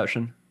watched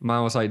Inception?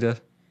 Mine was like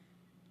this.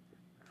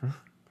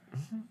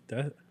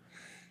 That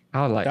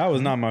That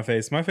was not my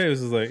face. My face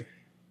was like.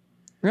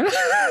 What?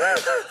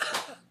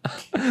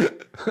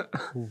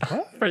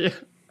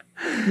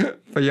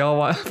 For y'all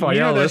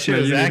that shit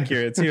was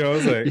accurate too. I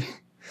was like,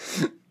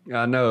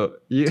 I know.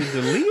 Did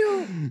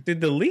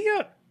the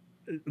Leo?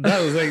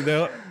 That was like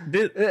the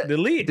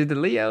Leo. Did the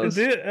Leos?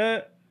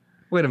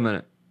 Wait a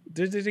minute.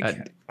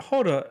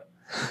 Hold up.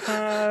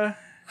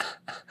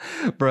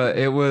 Bruh,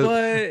 it was.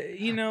 But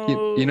you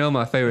know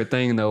my favorite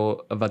thing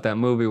though about that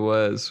movie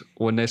was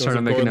when they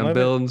started making them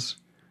buildings.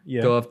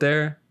 Yeah. Go up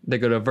there. They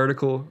go to the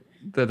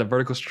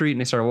vertical street,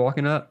 and they started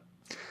walking up.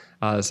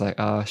 I was like,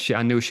 shit!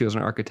 I knew she was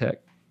an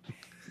architect.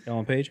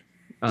 Ellen Page.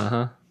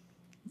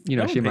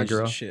 She my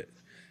girl. Shit.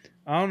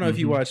 I don't know if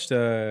you watched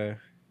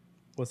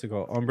what's it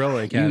called?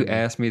 Umbrella Academy. You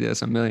asked me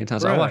this a million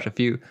times. I watched a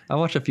few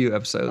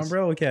episodes.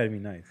 Umbrella Academy,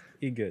 nice.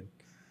 He good.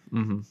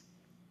 Mm-hmm.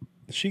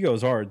 She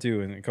goes hard too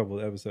in a couple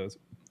of episodes.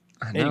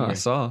 I know. Anyway. I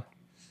saw.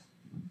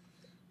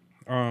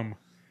 Damn,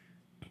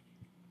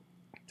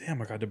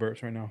 I got the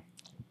burps right now.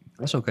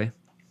 That's okay.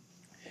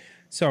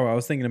 So I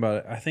was thinking about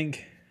it. I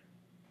think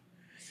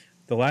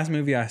the last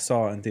movie I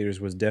saw in theaters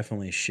was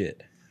definitely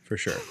shit, for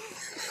sure.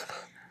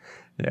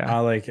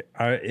 Yeah.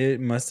 It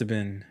must have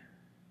been.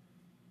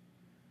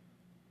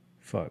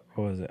 Fuck,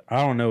 what was it? I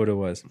don't know what it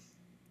was.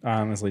 I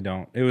honestly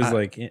don't. It was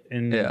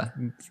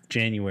in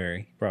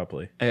January,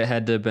 probably. It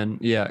had to have been,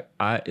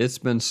 it's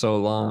been so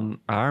long.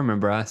 I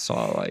remember I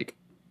saw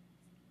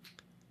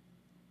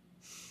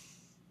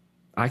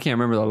I can't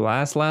remember the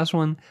last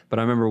one, but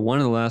I remember one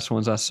of the last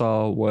ones I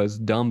saw was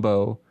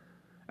Dumbo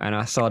and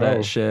I saw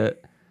that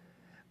shit.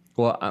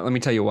 Well, let me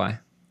tell you why.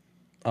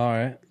 All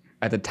right.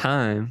 At the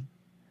time,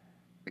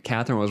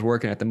 Catherine was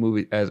working at the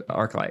movie as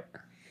ArcLight,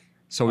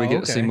 so we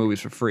get to see movies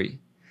for free.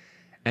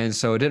 And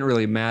so it didn't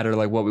really matter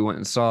like what we went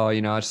and saw.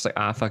 You know, I was just like,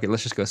 fuck it,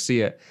 let's just go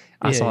see it.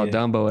 I saw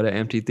Dumbo at an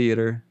empty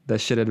theater. That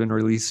shit had been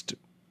released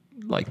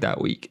like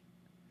that week.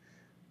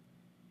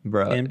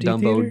 Bruh, empty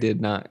Dumbo theater? did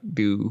not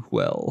do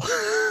well.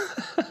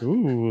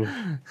 Ooh.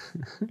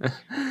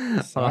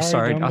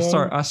 Sorry,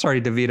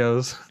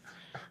 DeVito's.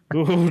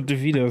 Ooh,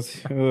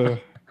 DeVito's.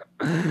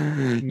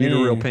 You're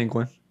a real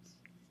penguin.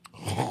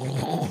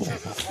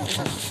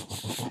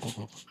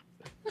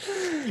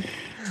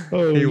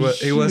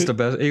 He was the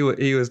best. He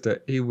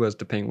was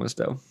the penguins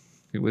though.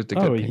 He was the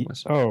good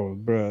penguins.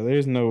 Bro,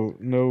 there's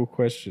no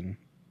question,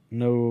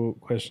 at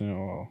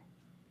all.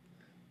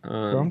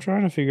 Bro, I'm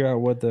trying to figure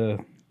out what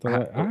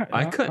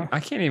I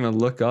can't even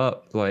look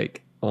up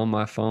like on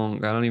my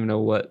phone. I don't even know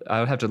what. I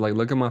would have to like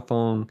look at my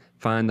phone,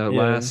 find the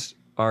last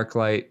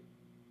ArcLight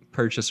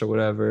purchase or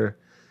whatever,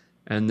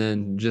 and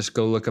then just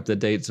go look up the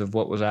dates of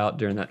what was out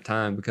during that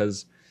time,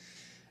 because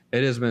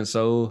it has been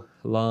so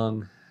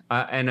long.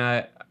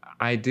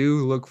 I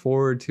do look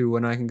forward to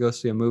when I can go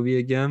see a movie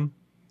again,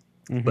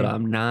 but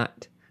I'm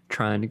not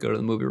trying to go to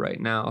the movie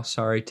right now.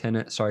 Sorry,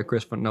 Tenet. Sorry,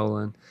 Christopher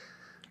Nolan.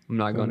 I'm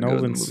not going to go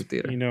to the movie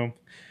theater. You know,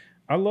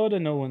 I love the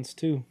Nolans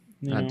too.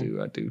 I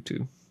do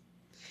too.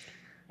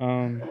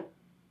 All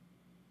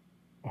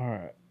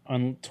right.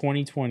 On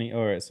 2020.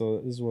 All right. So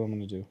this is what I'm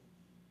going to do.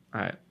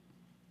 All right.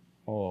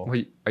 Oh.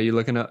 Wait, are you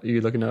looking up?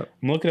 I'm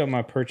looking up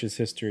my purchase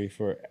history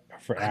for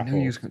Apple. I knew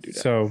you was going to do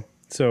that.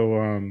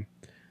 So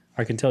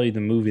I can tell you the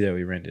movie that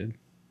we rented.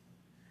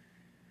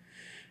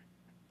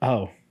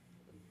 Oh.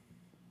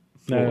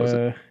 What was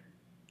it?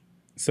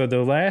 So the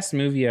last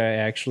movie I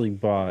actually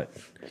bought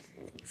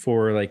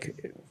for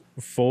like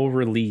full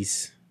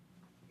release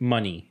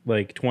money,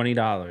 like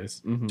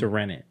 $20 to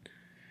rent it,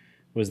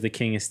 was The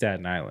King of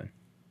Staten Island.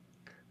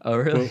 Oh,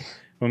 really?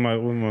 With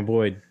my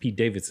boy Pete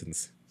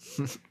Davidson's.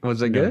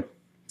 Was it good?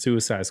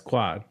 Suicide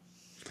Squad.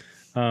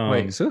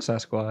 Wait,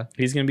 Suicide Squad?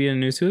 He's going to be in a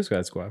new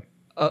Suicide Squad.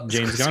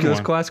 James Gunn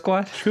one.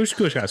 Squad?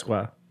 Suicide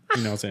Squad.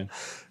 You know what I'm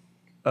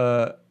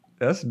saying?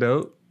 That's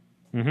dope.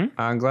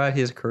 I'm glad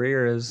his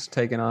career is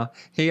taking off.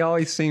 He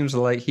always seems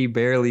like he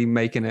barely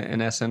making it in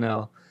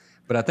SNL,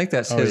 but I think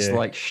that's his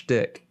like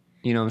shtick.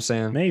 You know what I'm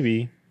saying?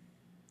 Maybe.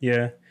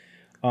 Yeah.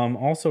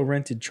 Also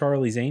rented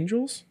Charlie's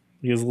Angels.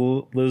 Because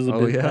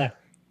Elizabeth,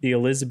 the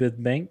Elizabeth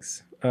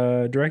Banks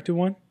directed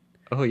one.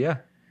 Oh yeah.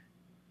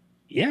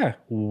 Yeah,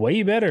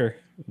 way better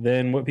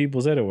than what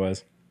people said it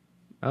was.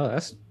 Oh,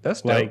 that's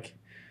dope.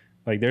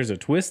 Like there's a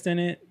twist in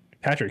it.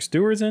 Patrick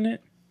Stewart's in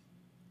it.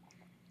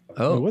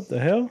 Oh, what the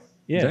hell?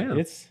 Yeah, damn.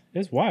 It's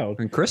wild.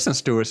 And Kristen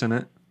Stewart's in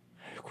it.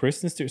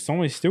 Kristen Stewart. So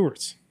many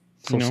Stewarts.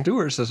 Some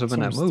Stewarts is in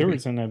that movie.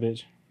 Stewarts in that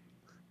bitch.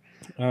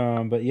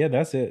 But yeah,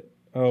 that's it.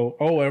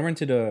 Oh, I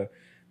rented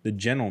The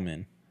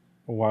Gentleman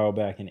a while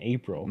back in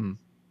April.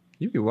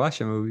 You be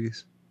watching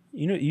movies.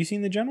 You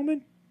seen The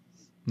Gentleman?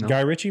 No.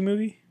 Guy Ritchie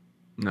movie?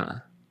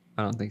 Nah,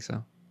 I don't think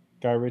so.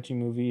 Guy Ritchie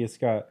movie. It's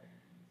got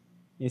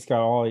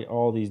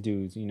all these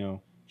dudes.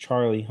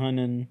 Charlie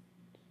Hunnam.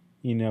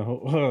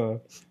 My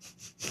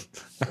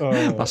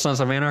Sons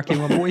of Anarchy,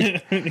 my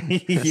boy.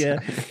 Yeah.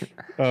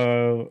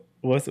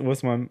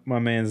 What's my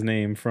man's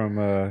name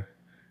from?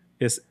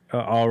 It's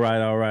all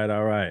right.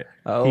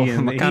 Oh,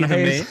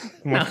 McConaughey's.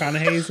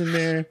 McConaughey's in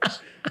there.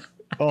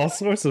 All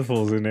sorts of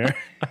fools in there.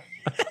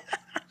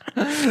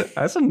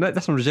 That's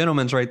some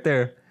gentlemen's right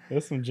there.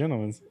 That's some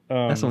gentlemen's.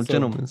 That's some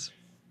gentlemen's.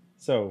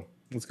 So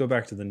let's go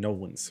back to the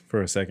Nolans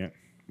for a second.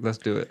 Let's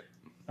do it.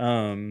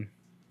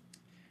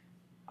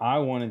 I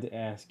wanted to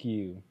ask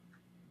you,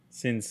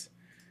 since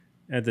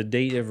at the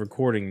date of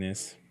recording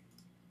this,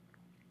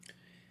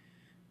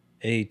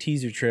 a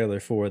teaser trailer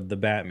for The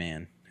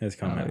Batman has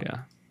come out.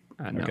 Yeah,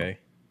 I know. Okay.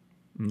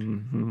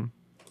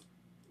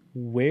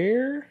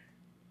 Where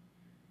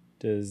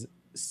does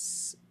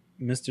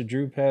Mr.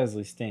 Drew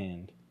Pasley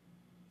stand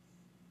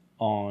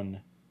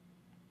on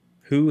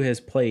who has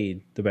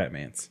played the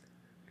Batmans?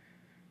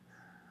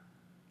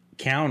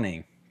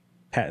 Counting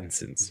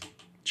Pattinson's.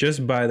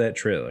 Just by that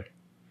trailer.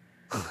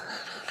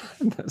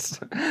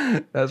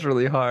 That's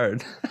really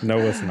hard. No,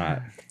 it's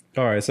not.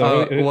 All right,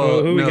 so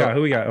who we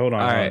got? Hold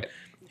on. All right.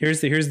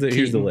 Here's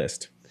the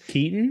list.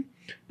 Keaton,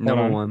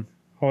 number one.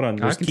 Hold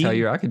on. I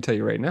can tell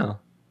you right now.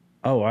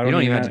 Oh, I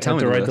don't even have to tell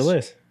me to write the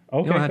list.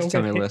 Okay, you don't have to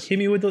tell me the list. Hit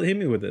me with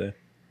it.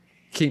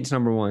 Keaton's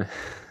number one.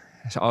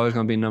 It's always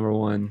going to be number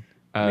one.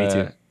 Me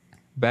too.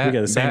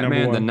 Batman,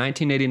 the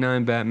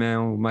 1989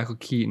 Batman with Michael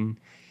Keaton,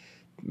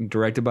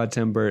 directed by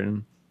Tim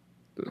Burton,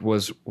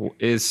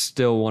 is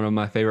still one of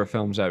my favorite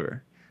films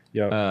ever.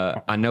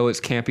 Yeah. I know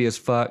it's campy as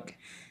fuck.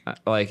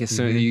 Like as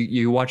soon as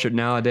you watch it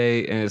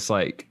nowadays, and it's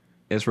like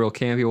it's real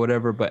campy or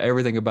whatever, but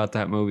everything about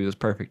that movie was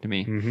perfect to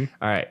me.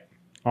 All right.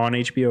 On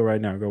HBO right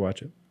now. Go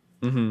watch it.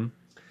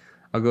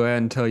 I'll go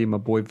ahead and tell you my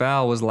boy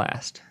Val was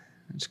last.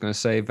 I'm just gonna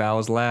say Val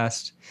was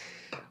last,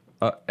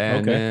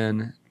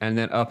 and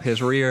then up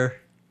his rear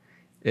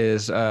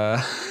is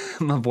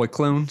my boy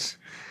Clones.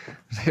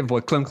 Hey,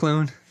 boy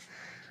Clone.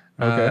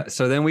 Okay.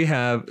 So then we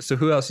have. So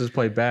who else has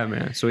played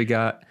Batman? So we've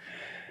got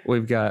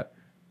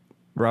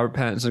Robert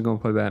Pattinson going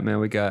to play Batman.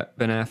 We got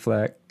Ben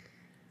Affleck.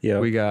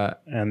 Yeah.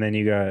 And then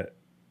you got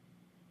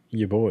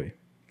your boy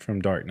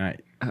from Dark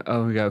Knight.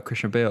 We got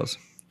Christian Bale's.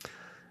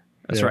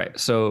 That's right.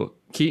 So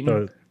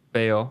Keaton,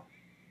 Bale.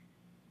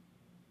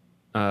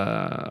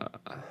 I'm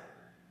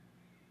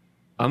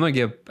gonna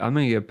give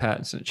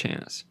Pattinson a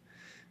chance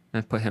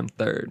and put him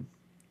third.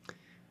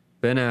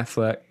 Ben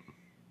Affleck,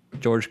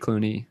 George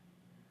Clooney,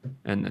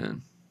 and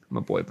then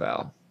my boy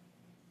Val.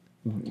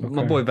 Okay.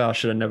 My boy Val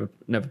should have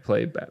never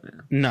played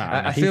Batman.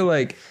 Nah, I feel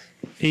like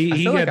I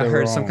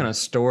heard some kind of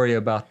story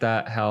about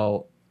that.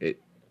 How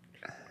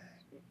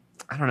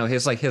I don't know.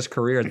 His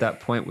career at that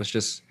point was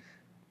just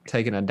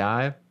taking a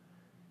dive,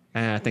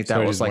 and I think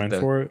that was like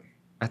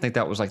I think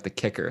that was like the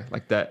kicker.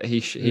 Like that he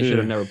should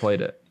have never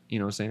played it. You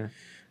know what I'm saying?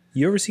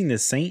 You ever seen The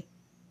Saint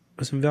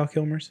with some Val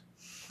Kilmer's?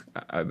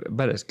 I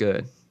bet it's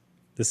good.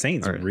 The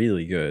Saint's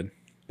really good.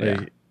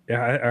 Yeah.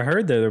 I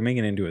heard that they're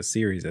making it into a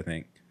series, I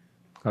think.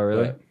 Oh,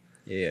 really? But,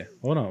 yeah.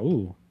 Hold on.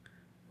 Ooh.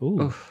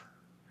 Oof.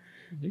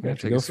 You have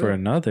to go for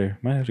another.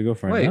 Might have to go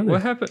for another. Wait,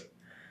 what happened?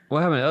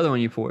 What happened to the other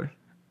one you poured?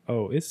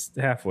 Oh, it's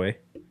halfway.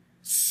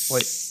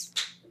 Wait.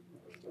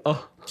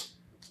 Oh.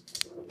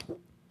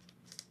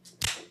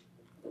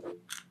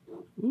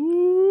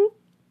 Ooh.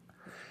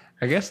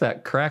 I guess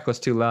that crack was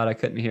too loud. I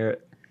couldn't hear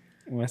it.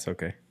 Well, that's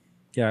okay.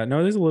 Yeah,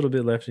 no, there's a little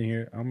bit left in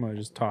here. I'm going to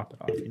just top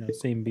it off.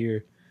 Same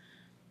beer.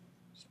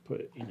 Just put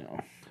it,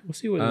 we'll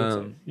see what it looks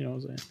like. You know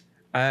what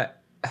I'm saying?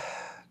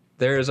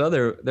 There's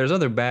other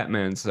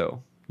Batmans,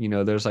 though.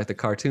 There's like the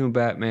cartoon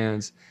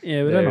Batmans.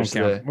 Yeah, but that don't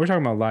count. We're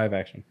talking about live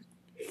action.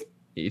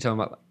 You talking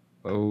about...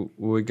 Oh,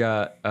 we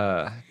got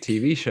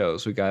TV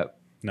shows. We got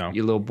Your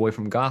Little Boy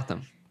from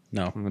Gotham.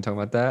 No. I'm going to talk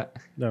about that.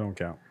 That don't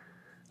count.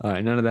 All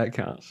right, none of that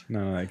counts.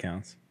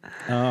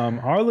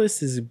 Our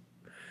list is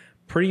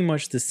pretty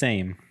much the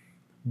same,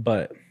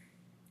 but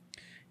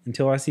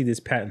until I see this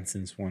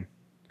Pattinson's one.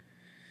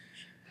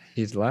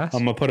 He's last?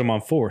 I'm going to put him on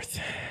fourth.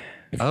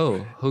 Oh,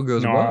 who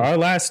goes above? Our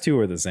last two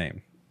are the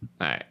same.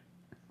 All right.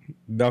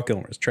 Val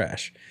Kilmer's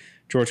trash.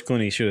 George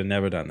Clooney should have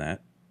never done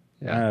that.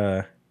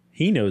 Yeah.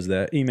 He knows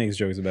that. He makes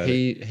jokes about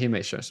it. He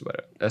makes jokes about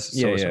it. It's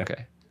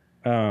okay.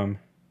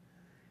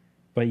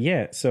 But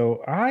yeah,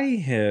 so I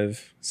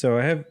have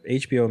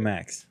HBO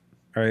Max,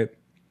 all right?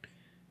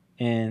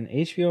 And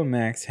HBO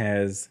Max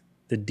has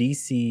the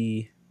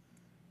DC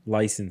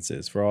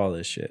licenses for all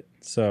this shit.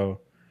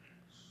 So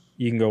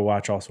you can go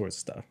watch all sorts of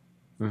stuff.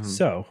 Mm-hmm.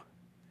 So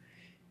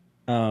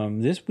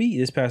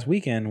this past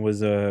weekend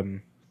was DC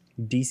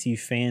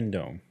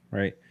Fandom,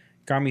 right?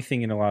 Got me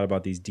thinking a lot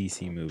about these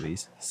DC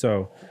movies.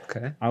 So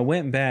I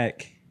went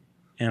back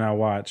and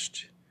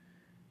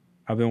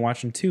I've been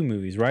watching two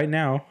movies. Right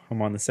now,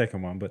 I'm on the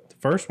second one. But the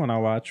first one I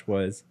watched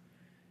was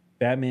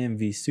Batman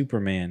v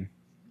Superman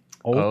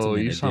Ultimate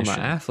Edition. Talking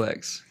about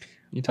Affleck's.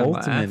 You talking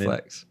about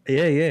Affleck's.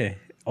 Yeah.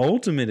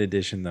 Ultimate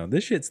Edition, though.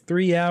 This shit's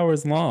 3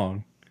 hours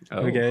long.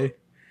 Oh. Okay?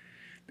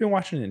 Been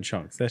watching it in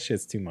chunks. That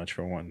shit's too much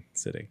for one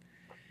sitting.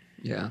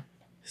 Yeah.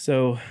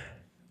 So,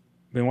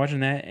 been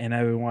watching that, and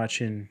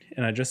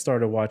I just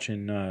started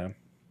watching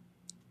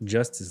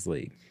Justice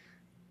League.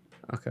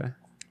 Okay.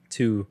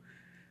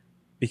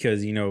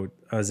 Because,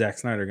 Zack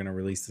Snyder going to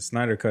release the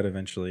Snyder Cut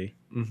eventually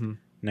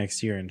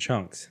next year in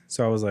chunks.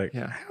 So I was like,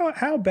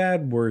 how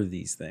bad were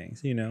these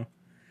things,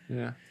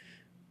 Yeah.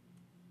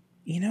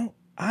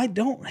 I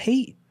don't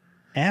hate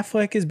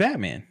Affleck as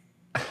Batman.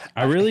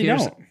 I really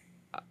don't.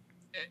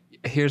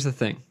 Here's the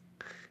thing.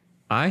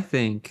 I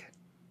think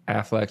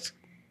Affleck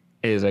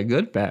is a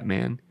good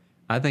Batman.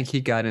 I think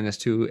he got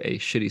into a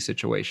shitty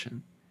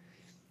situation.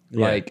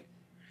 Yeah. Like,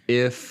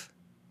 if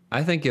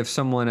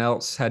someone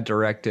else had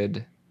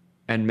directed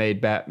and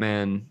made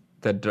Batman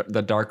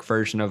the dark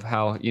version of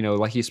how,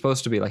 like he's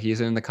supposed to be, like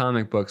he's in the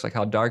comic books, like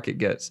how dark it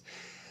gets.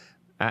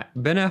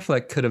 Ben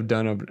Affleck could have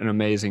done an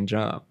amazing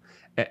job.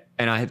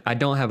 And I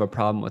don't have a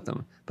problem with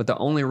him. But the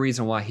only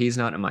reason why he's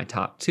not in my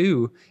top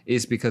two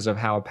is because of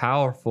how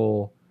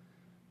powerful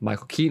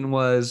Michael Keaton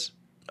was.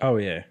 Oh,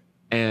 yeah.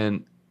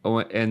 And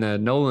the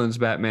Nolan's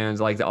Batmans,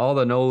 like all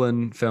the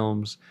Nolan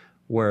films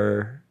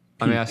were,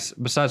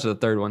 besides the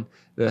third one,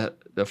 the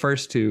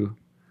first two,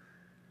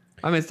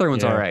 the third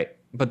one's all right.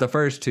 But the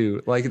first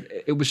two,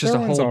 like, it was just a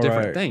whole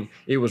different thing.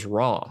 It was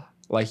raw.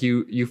 Like,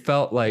 you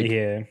felt like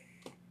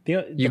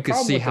you could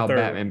see how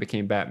Batman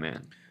became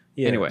Batman.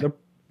 Yeah. Anyway.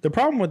 The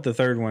problem with the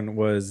third one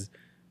was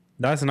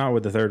that's not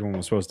what the third one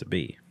was supposed to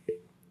be.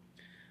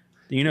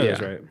 You know this,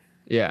 right?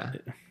 Yeah.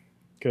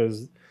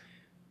 Because,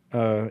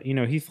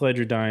 Heath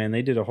Ledger dying,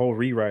 they did a whole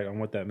rewrite on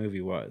what that movie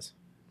was.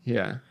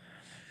 Yeah.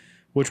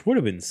 Which would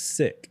have been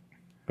sick.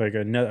 Like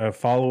a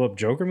follow-up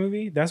Joker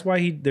movie. That's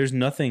why there's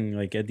nothing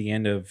like at the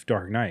end of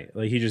Dark Knight.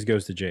 Like he just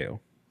goes to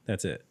jail.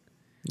 That's it.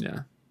 Yeah.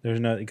 There's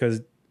nothing because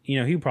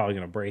he probably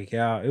gonna break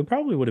out. It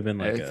probably would have been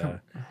like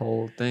a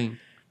whole thing.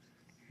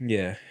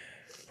 Yeah.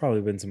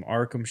 Probably been some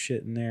Arkham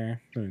shit in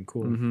there. Been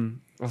cool.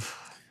 Mm-hmm.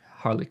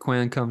 Harley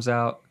Quinn comes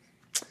out.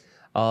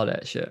 All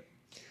that shit.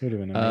 Would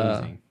have been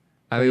amazing.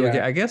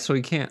 I guess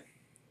we can't.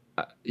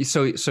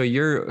 So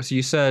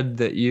you said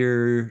that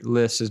your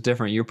list is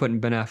different. You're putting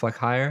Ben Affleck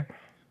higher.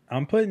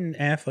 I'm putting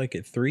Affleck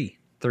at 3.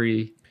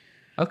 3.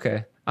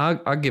 Okay,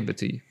 I'll give it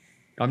to you.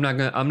 I'm not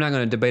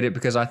gonna debate it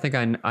because I think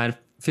I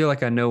feel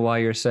like I know why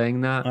you're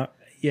saying that.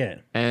 Yeah,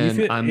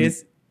 and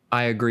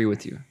I agree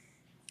with you.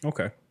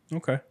 Okay.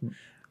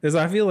 Because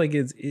I feel like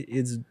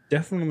it's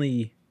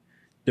definitely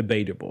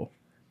debatable,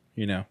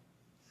 you know.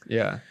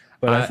 Yeah,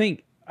 but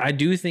I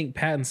do think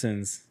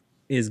Pattinson's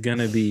is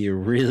gonna be a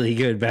really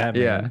good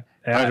Batman. Yeah.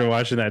 After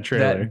watching that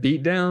trailer, that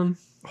beatdown.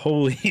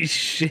 Holy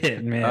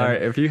shit, man! All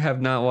right, if you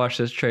have not watched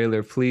this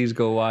trailer, please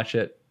go watch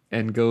it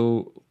and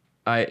go.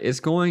 It's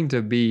going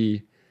to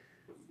be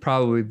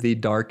probably the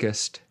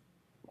darkest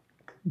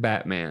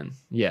Batman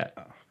yet.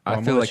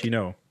 I feel like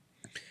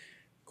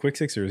Quick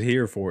Sixer is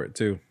here for it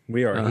too.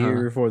 We are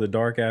here for the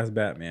dark ass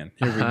Batman.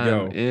 Here we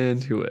go. I'm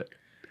into it.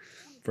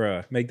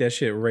 Bruh, make that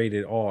shit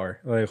rated R,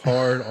 like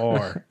hard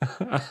R.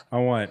 I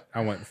want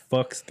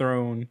fucks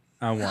thrown.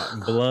 I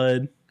want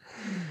blood.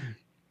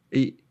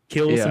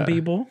 Kill some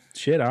people.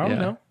 Shit, I don't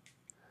know.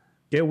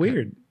 Get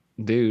weird,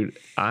 dude.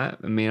 I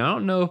mean, I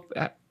don't know.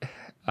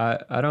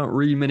 I don't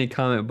read many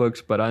comic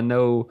books, but I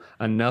know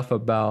enough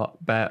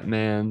about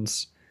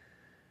Batman's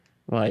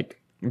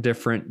like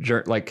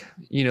different, like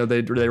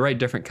they write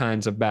different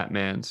kinds of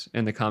Batmans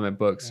in the comic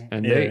books,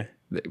 and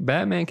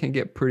Batman can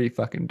get pretty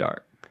fucking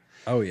dark.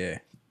 Oh yeah.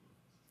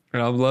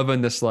 And I'm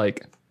loving this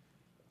like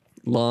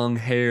long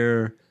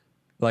hair.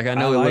 Like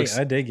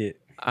I dig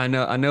it. I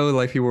know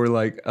like people were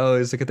like, oh,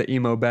 it's like the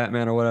emo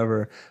Batman or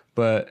whatever.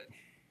 But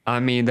I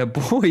mean, the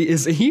boy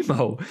is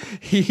emo.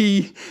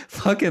 He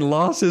fucking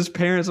lost his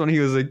parents when he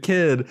was a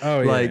kid.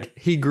 Oh yeah. Like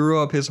he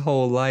grew up his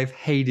whole life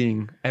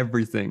hating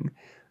everything.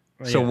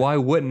 So why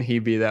wouldn't he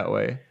be that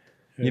way?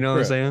 You know what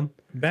I'm saying?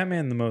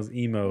 Batman, the most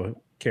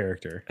emo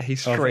character. He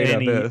straight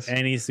up is.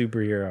 Any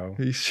superhero.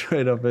 He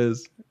straight up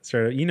is.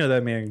 Straight up.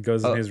 That man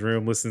goes in his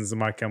room, listens to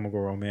My Chemical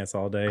Romance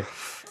all day.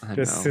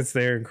 Just sits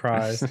there and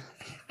cries.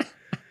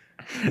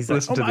 He's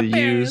listen to the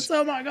Used.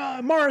 Oh my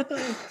God,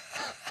 Martha.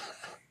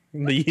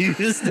 The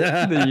Used.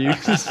 The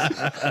Used.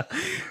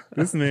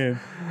 This man,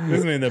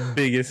 the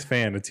biggest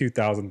fan of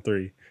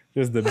 2003.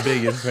 Just the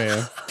biggest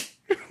fan.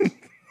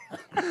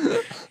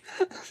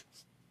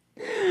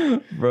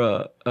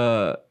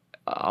 Bruh.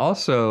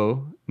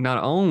 Also,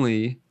 not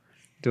only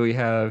do we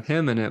have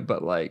him in it,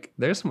 but like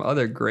there's some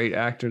other great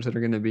actors that are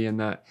going to be in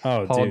that.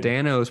 Paul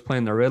Dano is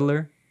playing the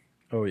Riddler.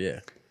 Oh yeah.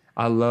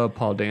 I love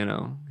Paul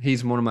Dano.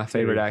 He's one of my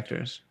favorite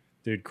actors.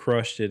 Dude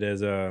crushed it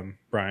as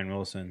Brian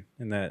Wilson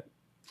in that.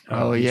 Beach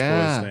Boys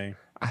thing.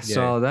 I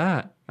saw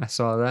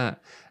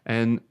that.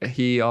 And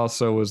he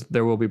also was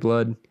There Will Be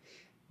Blood.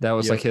 That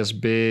was like his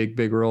big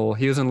role.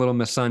 He was in Little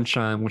Miss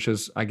Sunshine, which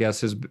is, I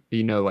guess, his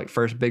like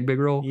first big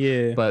role.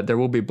 Yeah. But There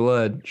Will Be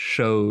Blood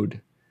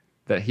showed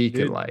that he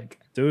could like.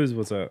 Dude,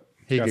 what's up?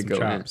 He could go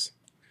chops.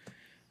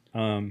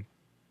 Going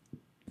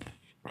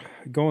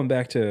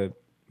back to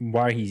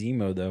why he's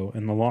emo though,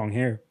 and the long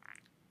hair.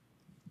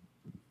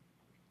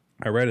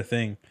 I read a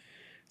thing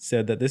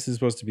said that this is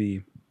supposed to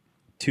be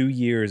 2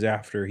 years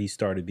after he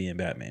started being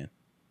Batman.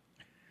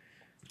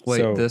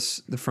 Wait,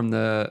 this from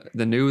the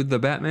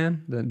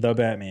Batman? The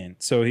Batman.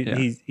 So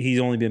he's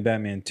only been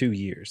Batman 2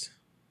 years.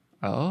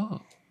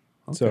 Oh.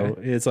 Okay. So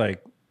it's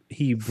like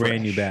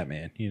brand new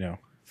Batman,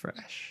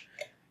 Fresh.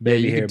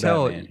 Baby hair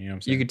Batman, you know what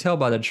I'm saying? You could tell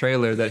by the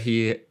trailer that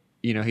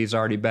he's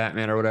already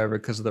Batman or whatever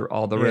because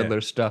all the Riddler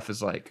stuff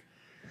is like,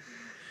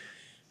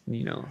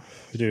 Dude,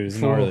 it's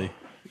gnarly.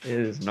 It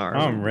is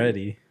gnarly. I'm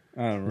ready.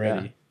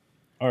 Yeah.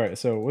 All right,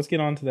 so let's get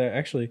on to that.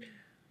 Actually,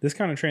 this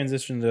kind of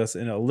transitioned us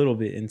in a little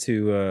bit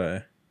into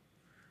a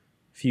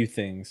few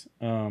things.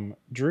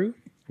 Drew,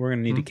 we're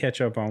going to need to catch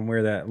up on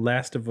where that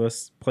Last of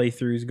Us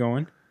playthrough is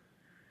going.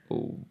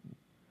 Oh.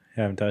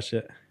 Haven't touched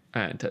it? I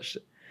haven't touched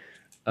it.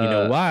 You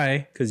know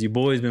why? Because your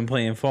boy's been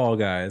playing Fall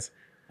Guys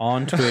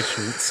on Twitch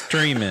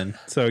streaming.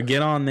 So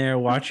get on there,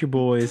 watch your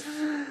boys.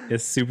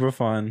 It's super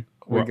fun.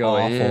 We're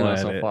going awful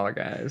at it. Fall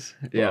Guys.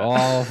 Yeah, we're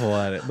awful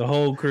at it. The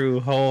whole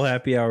crew, whole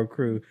happy hour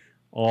crew,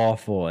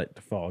 awful at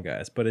the Fall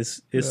Guys, but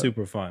it's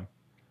super fun.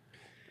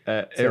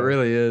 It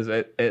really is.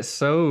 It's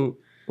so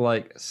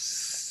like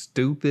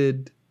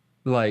stupid,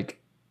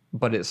 like,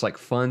 but it's like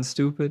fun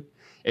stupid.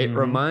 It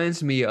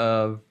reminds me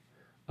of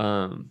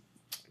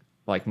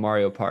like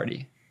Mario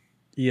Party.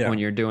 Yeah, when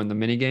you're doing the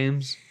mini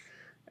games,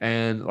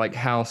 and like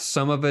how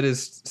some of it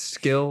is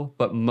skill,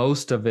 but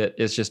most of it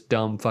is just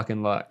dumb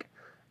fucking luck.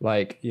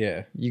 Like,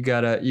 you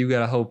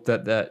gotta hope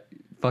that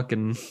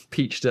fucking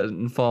peach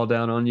doesn't fall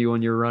down on you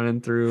when you're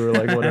running through or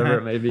like whatever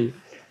it may be.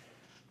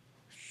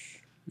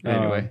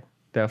 Anyway,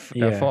 that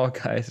Fall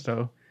Guys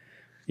though.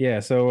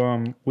 Yeah,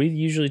 so we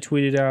usually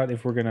tweet it out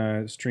if we're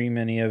gonna stream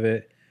any of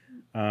it.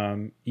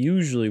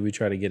 Usually we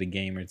try to get a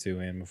game or two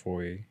in before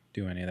we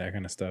do any of that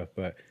kind of stuff.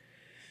 But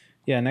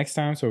yeah, next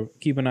time. So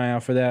keep an eye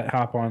out for that.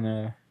 Hop on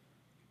the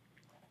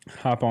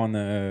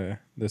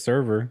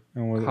server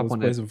and let's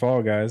play some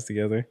Fall Guys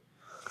together.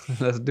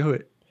 Let's do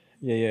it.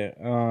 Yeah.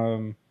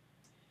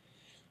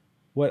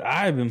 What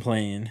I've been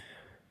playing.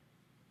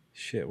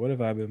 Shit, what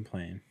have I been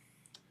playing?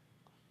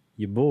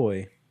 Your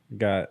boy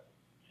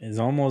is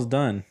almost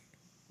done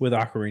with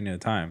Ocarina of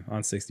Time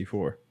on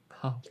 64.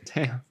 Oh,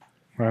 damn.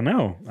 I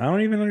know. I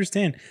don't even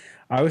understand.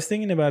 I was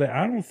thinking about it.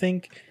 I don't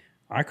think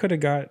I could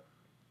have got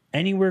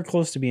anywhere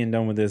close to being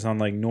done with this on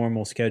like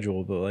normal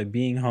schedule, but like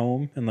being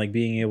home and like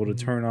being able to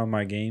turn on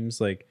my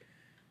games like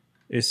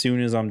as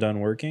soon as I'm done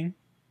working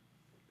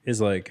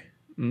is like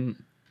kind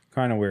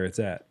of where it's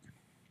at.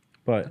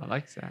 But I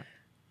like that.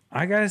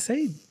 I gotta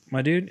say,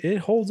 my dude, it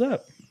holds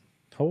up.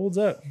 Holds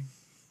up.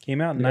 Came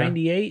out in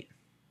 98.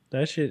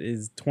 That shit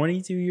is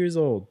 22 years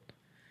old.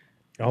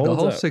 The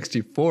whole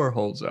 64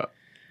 holds up.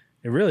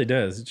 It really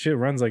does. It shit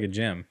runs like a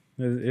gem.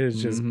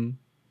 It's just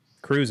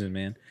cruising,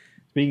 man.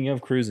 Speaking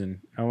of cruising,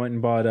 I went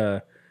and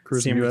bought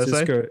Cruising San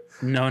Francisco.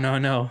 USA?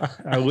 No.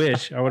 I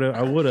wish I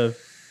would have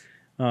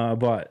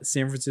bought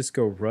San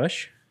Francisco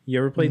Rush. You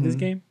ever played this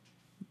game?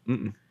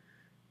 Mm-mm.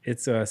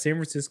 It's San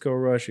Francisco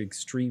Rush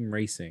Extreme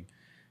Racing.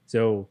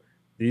 So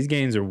these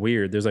games are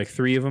weird. There's like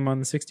 3 of them on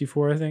the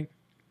 64, I think.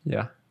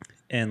 Yeah.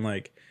 And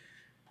like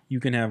you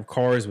can have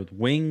cars with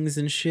wings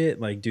and shit,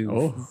 like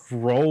do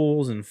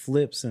rolls and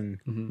flips,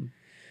 and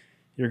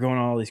you're going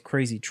on all these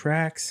crazy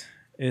tracks.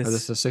 Is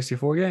this a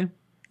 64 game?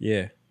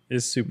 Yeah,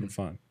 it's super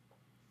fun.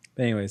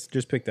 But anyways,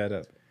 just pick that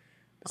up.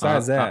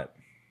 Besides that,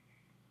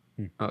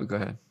 go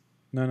ahead.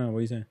 No, what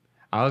are you saying?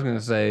 I was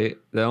gonna say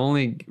the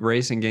only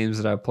racing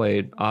games that I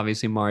played,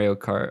 obviously Mario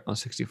Kart on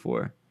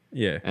 64.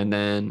 Yeah, and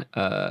then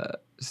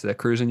so the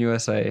Cruising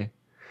USA,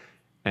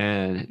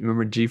 and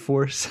remember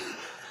G-Force?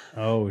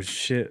 Oh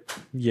shit!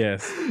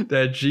 Yes,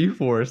 that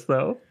G-Force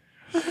though,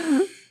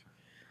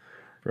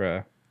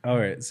 bruh. All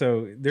right,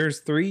 so there's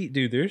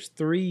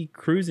 3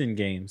 cruising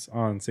games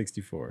on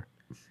 64.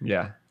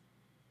 Yeah,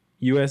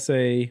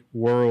 USA,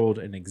 World,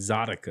 and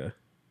Exotica.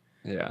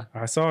 Yeah,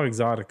 I saw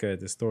Exotica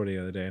at the store the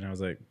other day, and I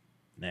was like,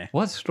 nah.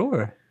 What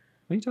store?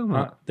 What are you talking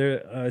about?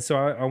 So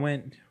I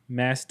went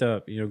masked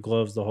up,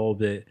 gloves the whole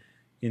bit,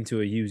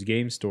 into a used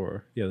game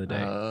store the other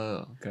day.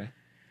 Oh, okay.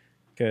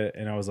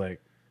 And I was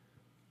like,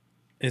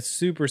 it's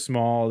super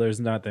small. There's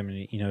not that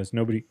many, there's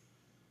nobody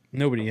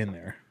in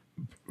there.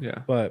 Yeah.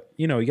 But,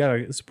 you got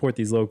to support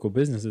these local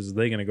businesses.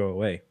 They're going to go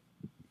away.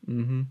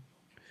 Mm-hmm.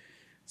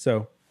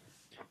 So,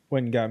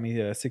 went and got me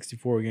a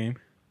 64 game.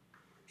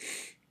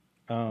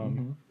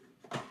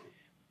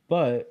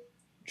 But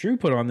Drew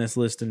put on this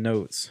list of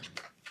notes.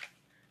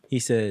 He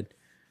said,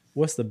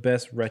 what's the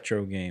best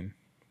retro game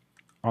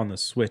on the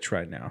Switch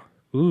right now?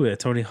 Ooh, at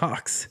Tony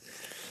Hawk's.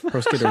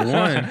 Pro Skater 1.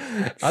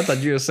 I thought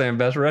you were saying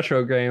best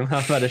retro game.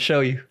 I'm about to show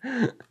you.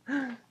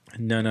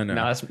 No.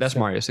 No, that's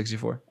Mario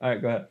 64. All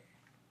right, go ahead.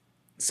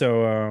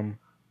 So,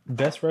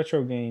 best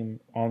retro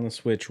game on the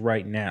Switch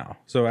right now.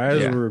 So, as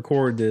we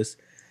record this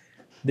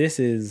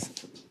is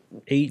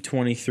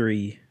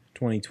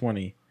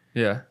 8/23/2020.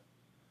 Yeah.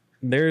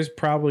 There's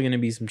probably going to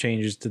be some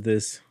changes to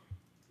this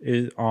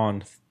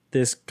on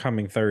this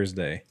coming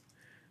Thursday,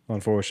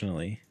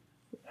 unfortunately.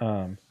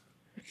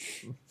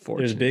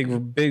 There's a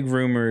big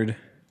rumored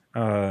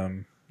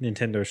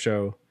Nintendo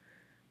show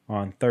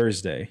on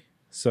Thursday.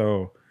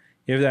 So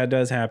if that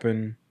does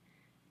happen,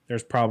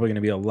 there's probably going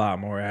to be a lot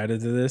more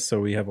added to this.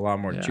 So we have a lot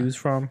more to choose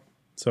from.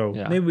 So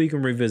maybe we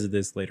can revisit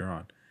this later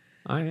on.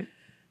 All right.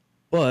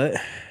 But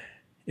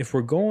if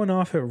we're going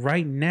off it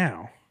right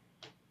now,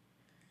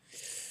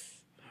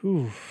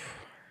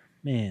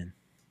 man,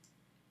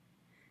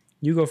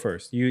 you go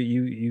first.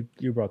 You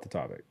brought the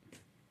topic.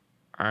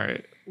 All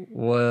right.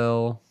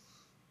 Well,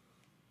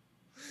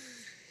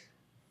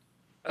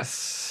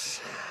 this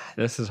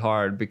is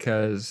hard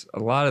because a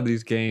lot of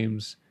these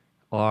games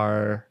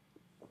are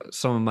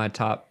some of my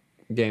top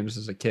games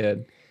as a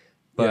kid,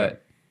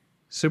 but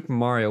Super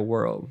Mario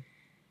World,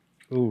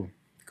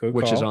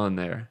 which is on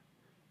there,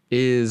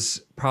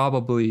 is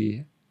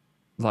probably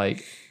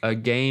like a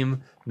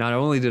game. Not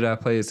only did I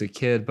play as a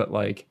kid, but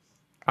like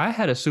I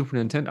had a Super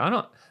Nintendo. I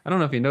don't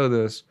know if you know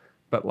this,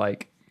 but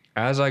like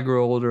as I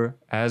grew older,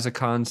 as the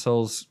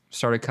consoles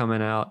started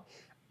coming out,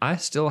 I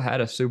still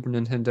had a Super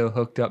Nintendo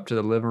hooked up to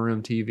the living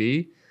room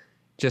TV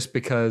just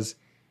because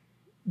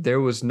there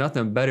was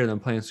nothing better than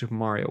playing Super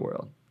Mario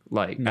World,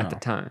 at the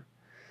time.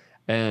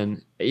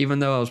 And even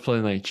though I was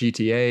playing like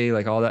GTA,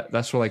 like all that,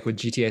 that's where like when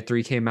GTA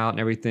 3 came out and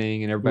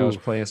everything, and everybody was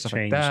playing stuff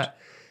like that,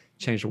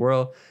 changed the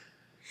world.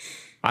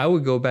 I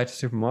would go back to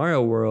Super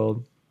Mario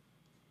World,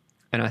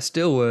 and I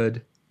still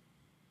would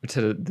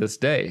to this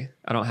day.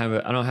 I don't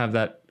have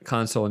that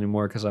console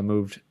anymore because I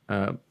moved.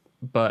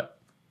 But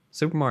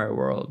Super Mario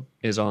World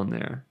is on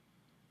there,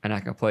 and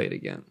I can play it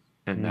again,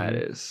 and that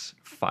is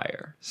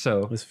fire.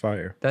 So it's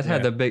fire. That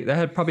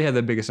had probably had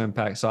the biggest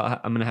impact. So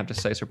I'm gonna have to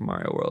say Super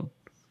Mario World.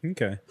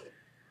 Okay.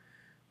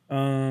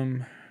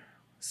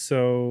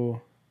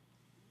 So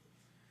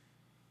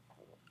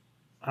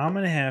I'm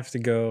going to have to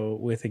go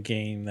with a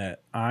game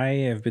that I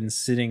have been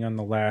sitting on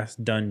the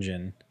last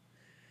dungeon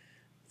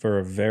for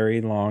a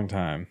very long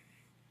time.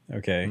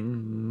 Okay.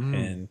 Mm-hmm.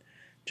 And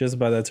just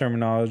by that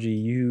terminology,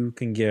 you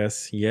can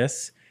guess,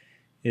 yes,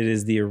 it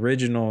is the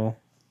original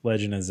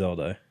Legend of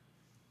Zelda.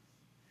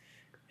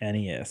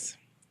 NES.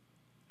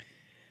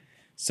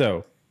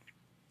 So,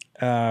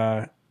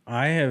 I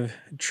have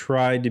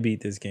tried to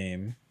beat this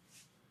game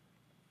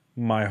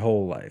my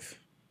whole life.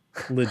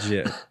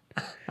 Legit.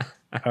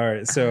 All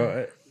right,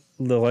 so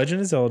The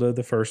Legend of Zelda,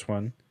 the first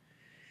one,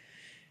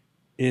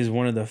 is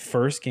one of the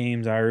first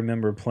games I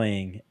remember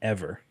playing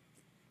ever.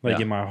 Like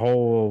in my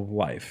whole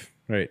life.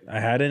 Right. I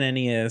had an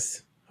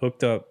NES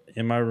hooked up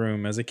in my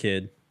room as a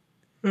kid.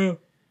 Yeah.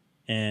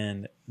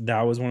 And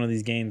that was one of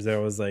these games that I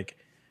was like,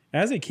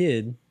 as a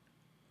kid,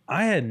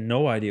 I had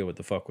no idea what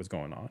the fuck was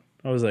going on.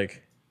 I was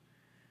like,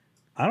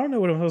 I don't know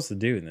what I'm supposed to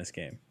do in this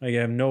game. Like,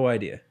 I have no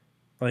idea.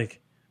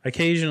 Like,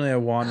 occasionally I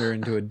wander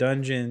into a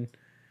dungeon,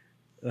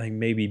 like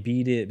maybe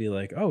beat it, be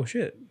like, oh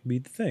shit,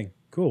 beat the thing.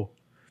 Cool.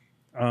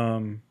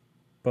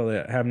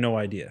 But I have no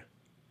idea.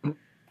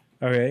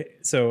 Okay.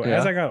 So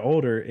as I got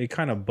older, it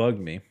kind of bugged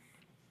me.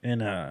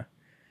 And I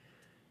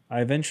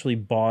eventually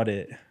bought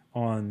it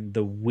on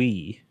the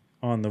Wii,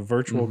 on the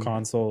virtual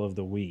console of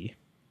the Wii.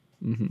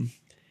 Mm-hmm.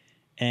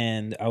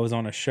 And I was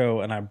on a show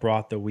and I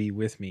brought the Wii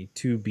with me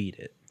to beat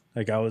it.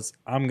 Like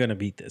I'm going to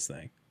beat this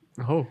thing.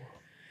 Oh.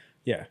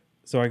 Yeah.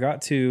 So I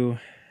got to,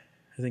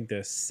 I think, the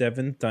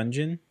 7th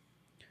dungeon.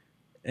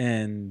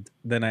 And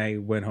then I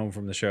went home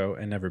from the show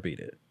and never beat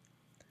it.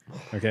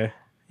 Okay.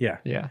 Yeah.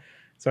 Yeah.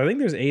 So I think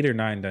there's 8 or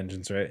 9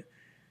 dungeons, right?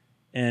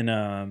 And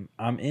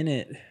I'm in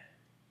it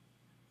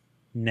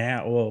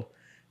now. Well,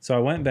 so I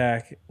went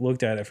back,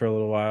 looked at it for a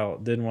little while,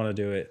 didn't want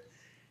to do it.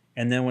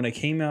 And then when it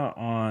came out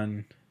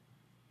on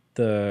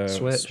the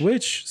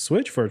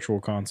Switch virtual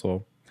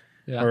console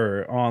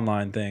or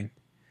online thing,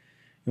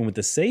 and with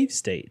the save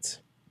states,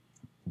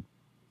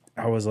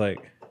 I was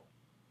like,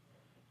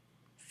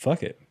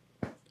 fuck it.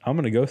 I'm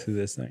going to go through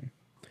this thing.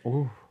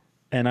 Ooh.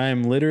 And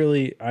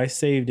I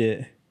saved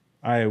it.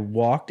 I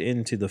walked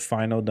into the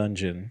final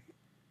dungeon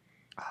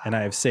and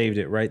I have saved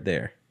it right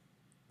there.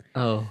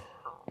 Oh.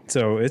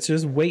 So it's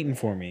just waiting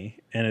for me.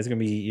 And it's going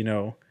to be,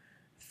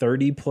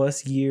 30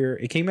 plus year.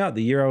 It came out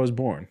the year I was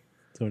born.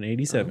 So in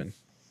 87.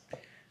 Oh.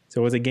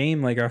 So it's a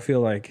game like I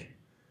feel like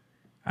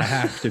I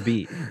have to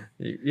beat.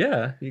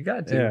 Yeah, you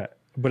got to. Yeah.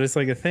 But it's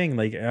like a thing.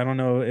 Like, I don't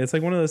know. It's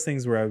like one of those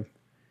things where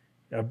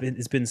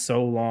it's been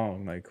so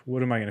long. Like,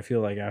 what am I going to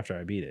feel like after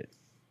I beat it?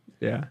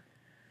 Yeah.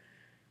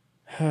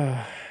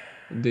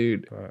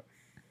 Dude,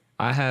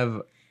 I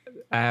have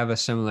a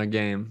similar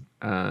game.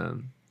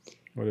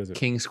 What is it?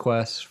 King's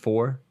Quest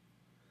 4.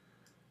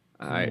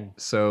 All right.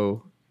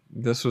 So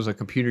this was a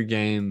computer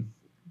game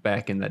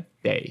back in the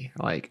day,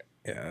 like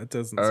it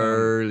doesn't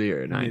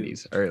earlier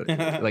 90s,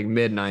 like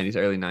mid 90s,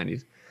 early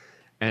 90s.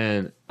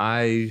 And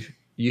I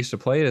used to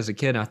play it as a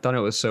kid, and I thought it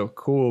was so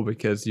cool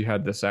because you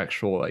had this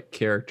actual like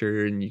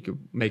character and you could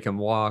make him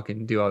walk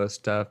and do all this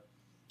stuff.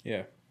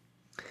 Yeah.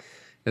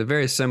 It's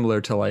very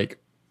similar to like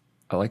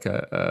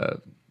a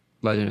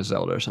Legend of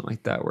Zelda or something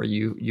like that, where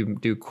you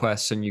do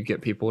quests and you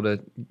get people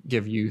to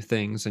give you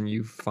things and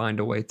you find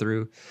a way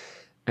through.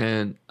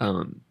 And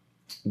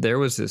there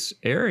was this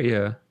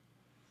area,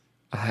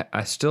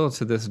 I still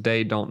to this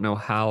day don't know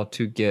how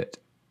to get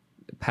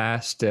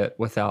past it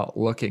without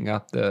looking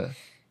up the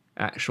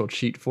actual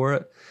cheat for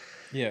it.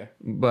 Yeah.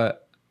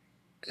 But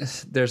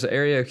there's an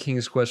area of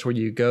King's Quest where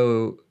you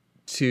go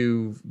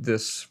to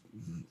this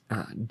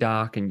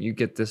dock and you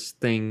get this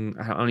thing,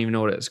 I don't even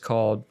know what it's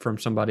called, from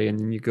somebody, and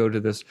then you go to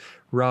this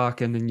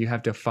rock and then you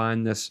have to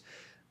find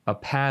a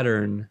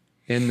pattern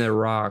in the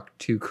rock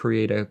to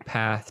create a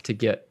path to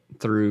get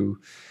through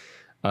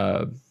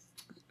to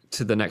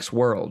the next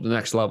world, the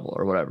next level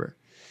or whatever.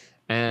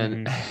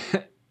 And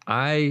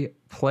I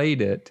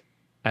played it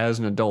as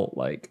an adult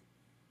like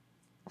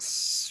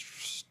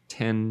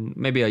 10,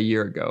 maybe a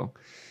year ago,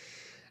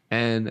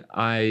 and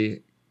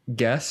I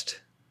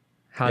guessed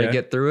how to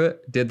get through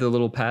it, did the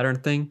little pattern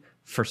thing.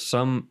 For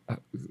some,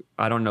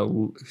 I don't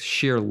know,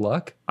 sheer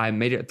luck, I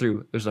made it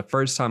through. It was the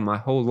first time in my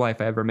whole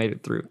life I ever made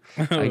it through.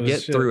 I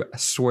get through, I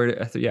swear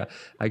to,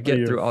 I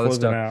get through all this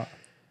stuff. Out.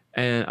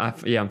 And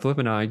I'm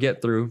flipping out. I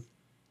get through.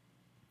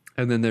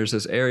 And then there's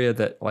this area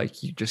that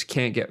like you just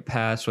can't get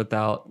past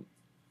without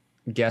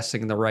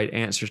guessing the right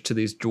answers to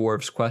these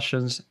dwarves'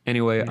 questions.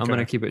 Anyway, I'm going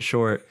to keep it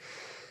short.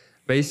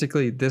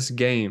 Basically, this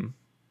game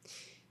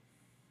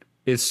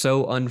is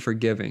so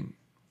unforgiving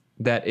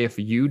that if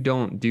you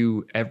don't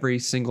do every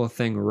single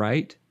thing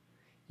right,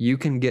 you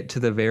can get to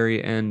the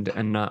very end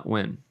and not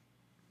win.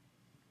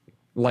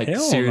 Like, hell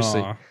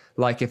seriously. No.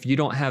 Like, if you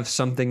don't have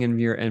something in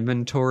your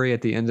inventory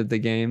at the end of the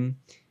game,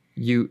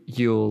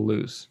 you'll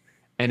lose.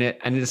 And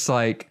it's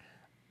like,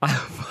 I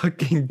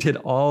fucking did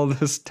all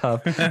this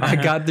stuff. I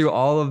got through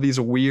all of these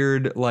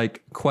weird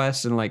like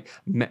quests and like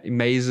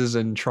mazes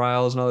and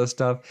trials and all this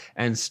stuff,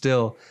 and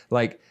still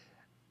like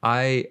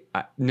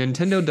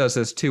Nintendo does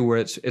this too, where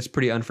it's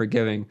pretty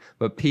unforgiving.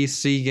 But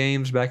PC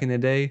games back in the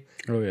day,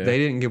 they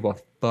didn't give a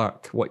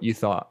fuck what you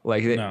thought.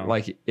 Like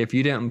like if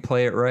you didn't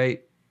play it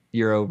right,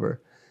 you're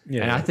over.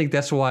 Yeah. And I think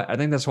that's why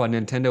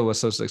Nintendo was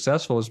so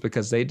successful, is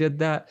because they did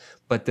that,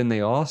 but then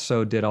they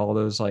also did all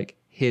those like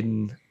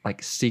hidden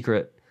like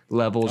secret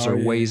levels or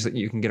ways that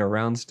you can get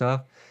around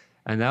stuff.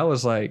 And that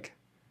was like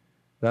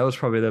That was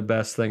probably the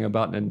best thing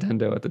about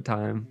Nintendo at the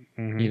time.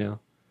 Mm-hmm. You know.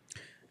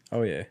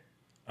 Oh yeah.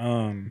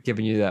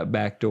 Giving you that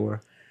back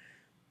door.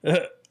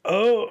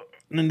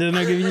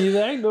 Nintendo giving you the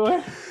back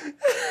door.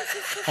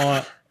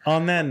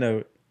 On that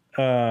note.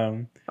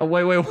 Oh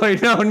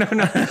wait! No! I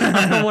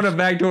don't want a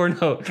backdoor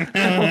note.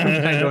 I don't want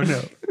a backdoor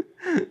note.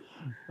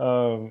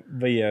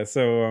 But yeah,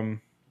 so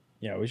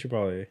yeah, we should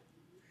probably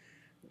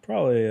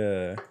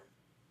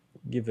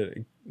give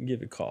it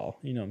a call.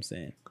 You know what I'm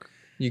saying?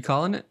 You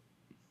calling it?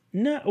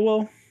 No.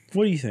 Well,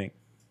 what do you think?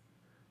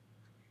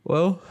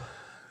 Well,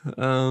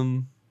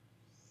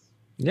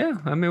 yeah.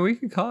 I mean, we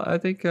could call it. I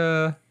think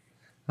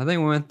we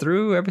went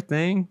through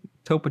everything.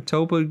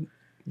 Topa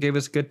gave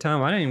us a good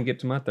time. I didn't even get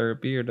to my third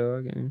beer,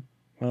 dog.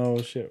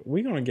 Oh shit,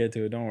 we're gonna get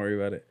to it. Don't worry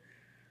about it.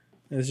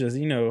 It's just,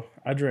 you know,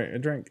 I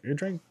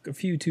drank a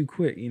few too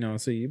quick, you know.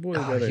 So your boy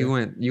got you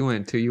went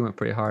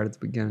pretty hard at the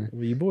beginning.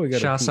 Well, your boy got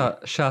shouts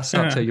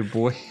out to your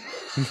boy.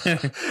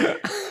 Shout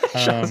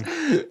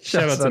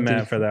out to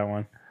Matt for that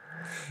one.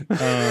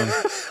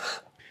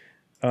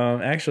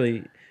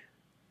 Actually,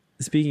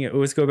 speaking of,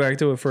 let's go back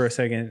to it for a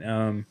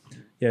second.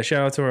 Yeah,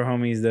 shout out to our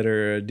homies that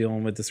are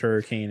dealing with this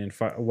hurricane and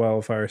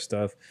wildfire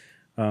stuff.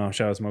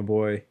 Shout out to my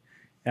boy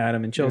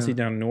Adam and Chelsea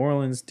down in New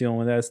Orleans dealing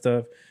with that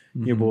stuff.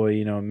 Mm-hmm. Your boy,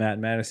 you know, Matt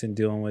Madison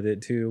dealing with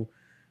it too.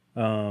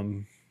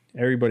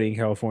 Everybody in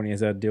California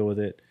has had to deal with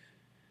it.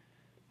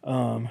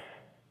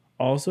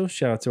 Also,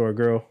 shout out to our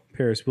girl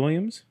Paris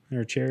Williams,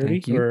 her charity.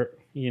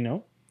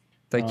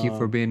 Thank you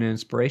for being an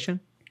inspiration.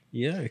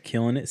 Yeah,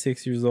 killing it.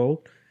 6 years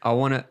old.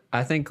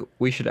 I think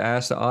we should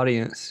ask the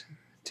audience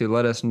to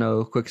let us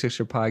know. Quick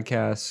Sister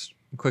Podcast,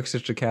 Quick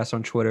Sister Cast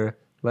on Twitter.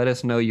 Let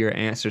us know your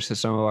answers to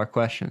some of our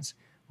questions.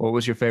 What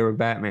was your favorite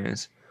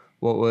Batman's?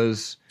 What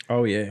was?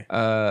 Oh yeah.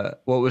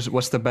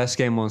 What's the best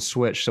game on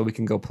Switch so we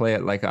can go play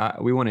it? Like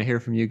we want to hear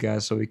from you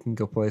guys so we can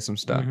go play some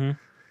stuff.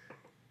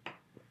 Mm-hmm.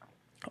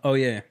 Oh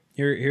yeah.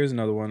 Here's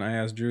another one I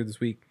asked Drew this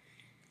week.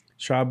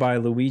 Should I buy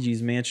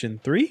Luigi's Mansion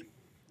 3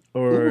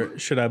 or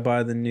should I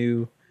buy the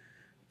new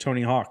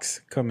Tony Hawk's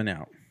coming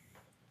out?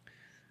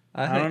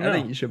 I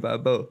think you should buy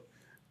both.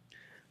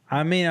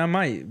 I mean, I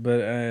might,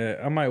 but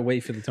I might wait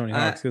for the Tony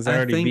Hawk's because I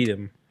already beat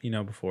him, you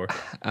know, before.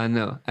 I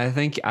know. I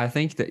think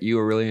that you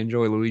will really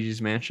enjoy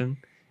Luigi's Mansion,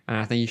 and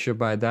I think you should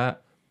buy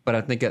that. But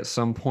I think at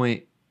some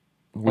point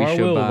we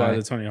should buy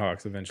the Tony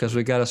Hawk's eventually because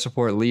we got to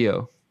support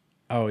Leo.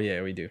 Oh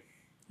yeah, we do.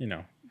 You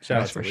know,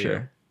 shout out to Leo.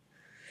 Sure.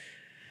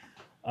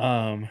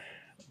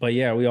 But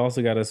yeah, we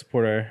also got to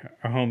support our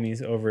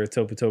homies over at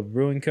Topa Topa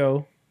Brewing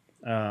Co.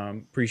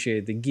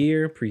 Appreciate the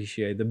gear,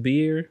 appreciate the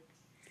beer.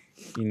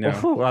 You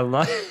know, I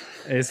like.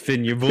 It's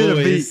been your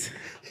boys.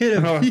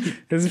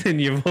 It's been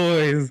your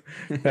boys.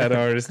 That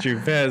artist Drew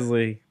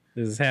Pasley.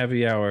 This is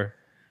Happy Hour.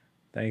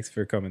 Thanks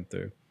for coming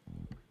through.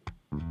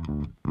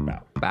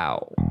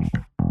 Bow.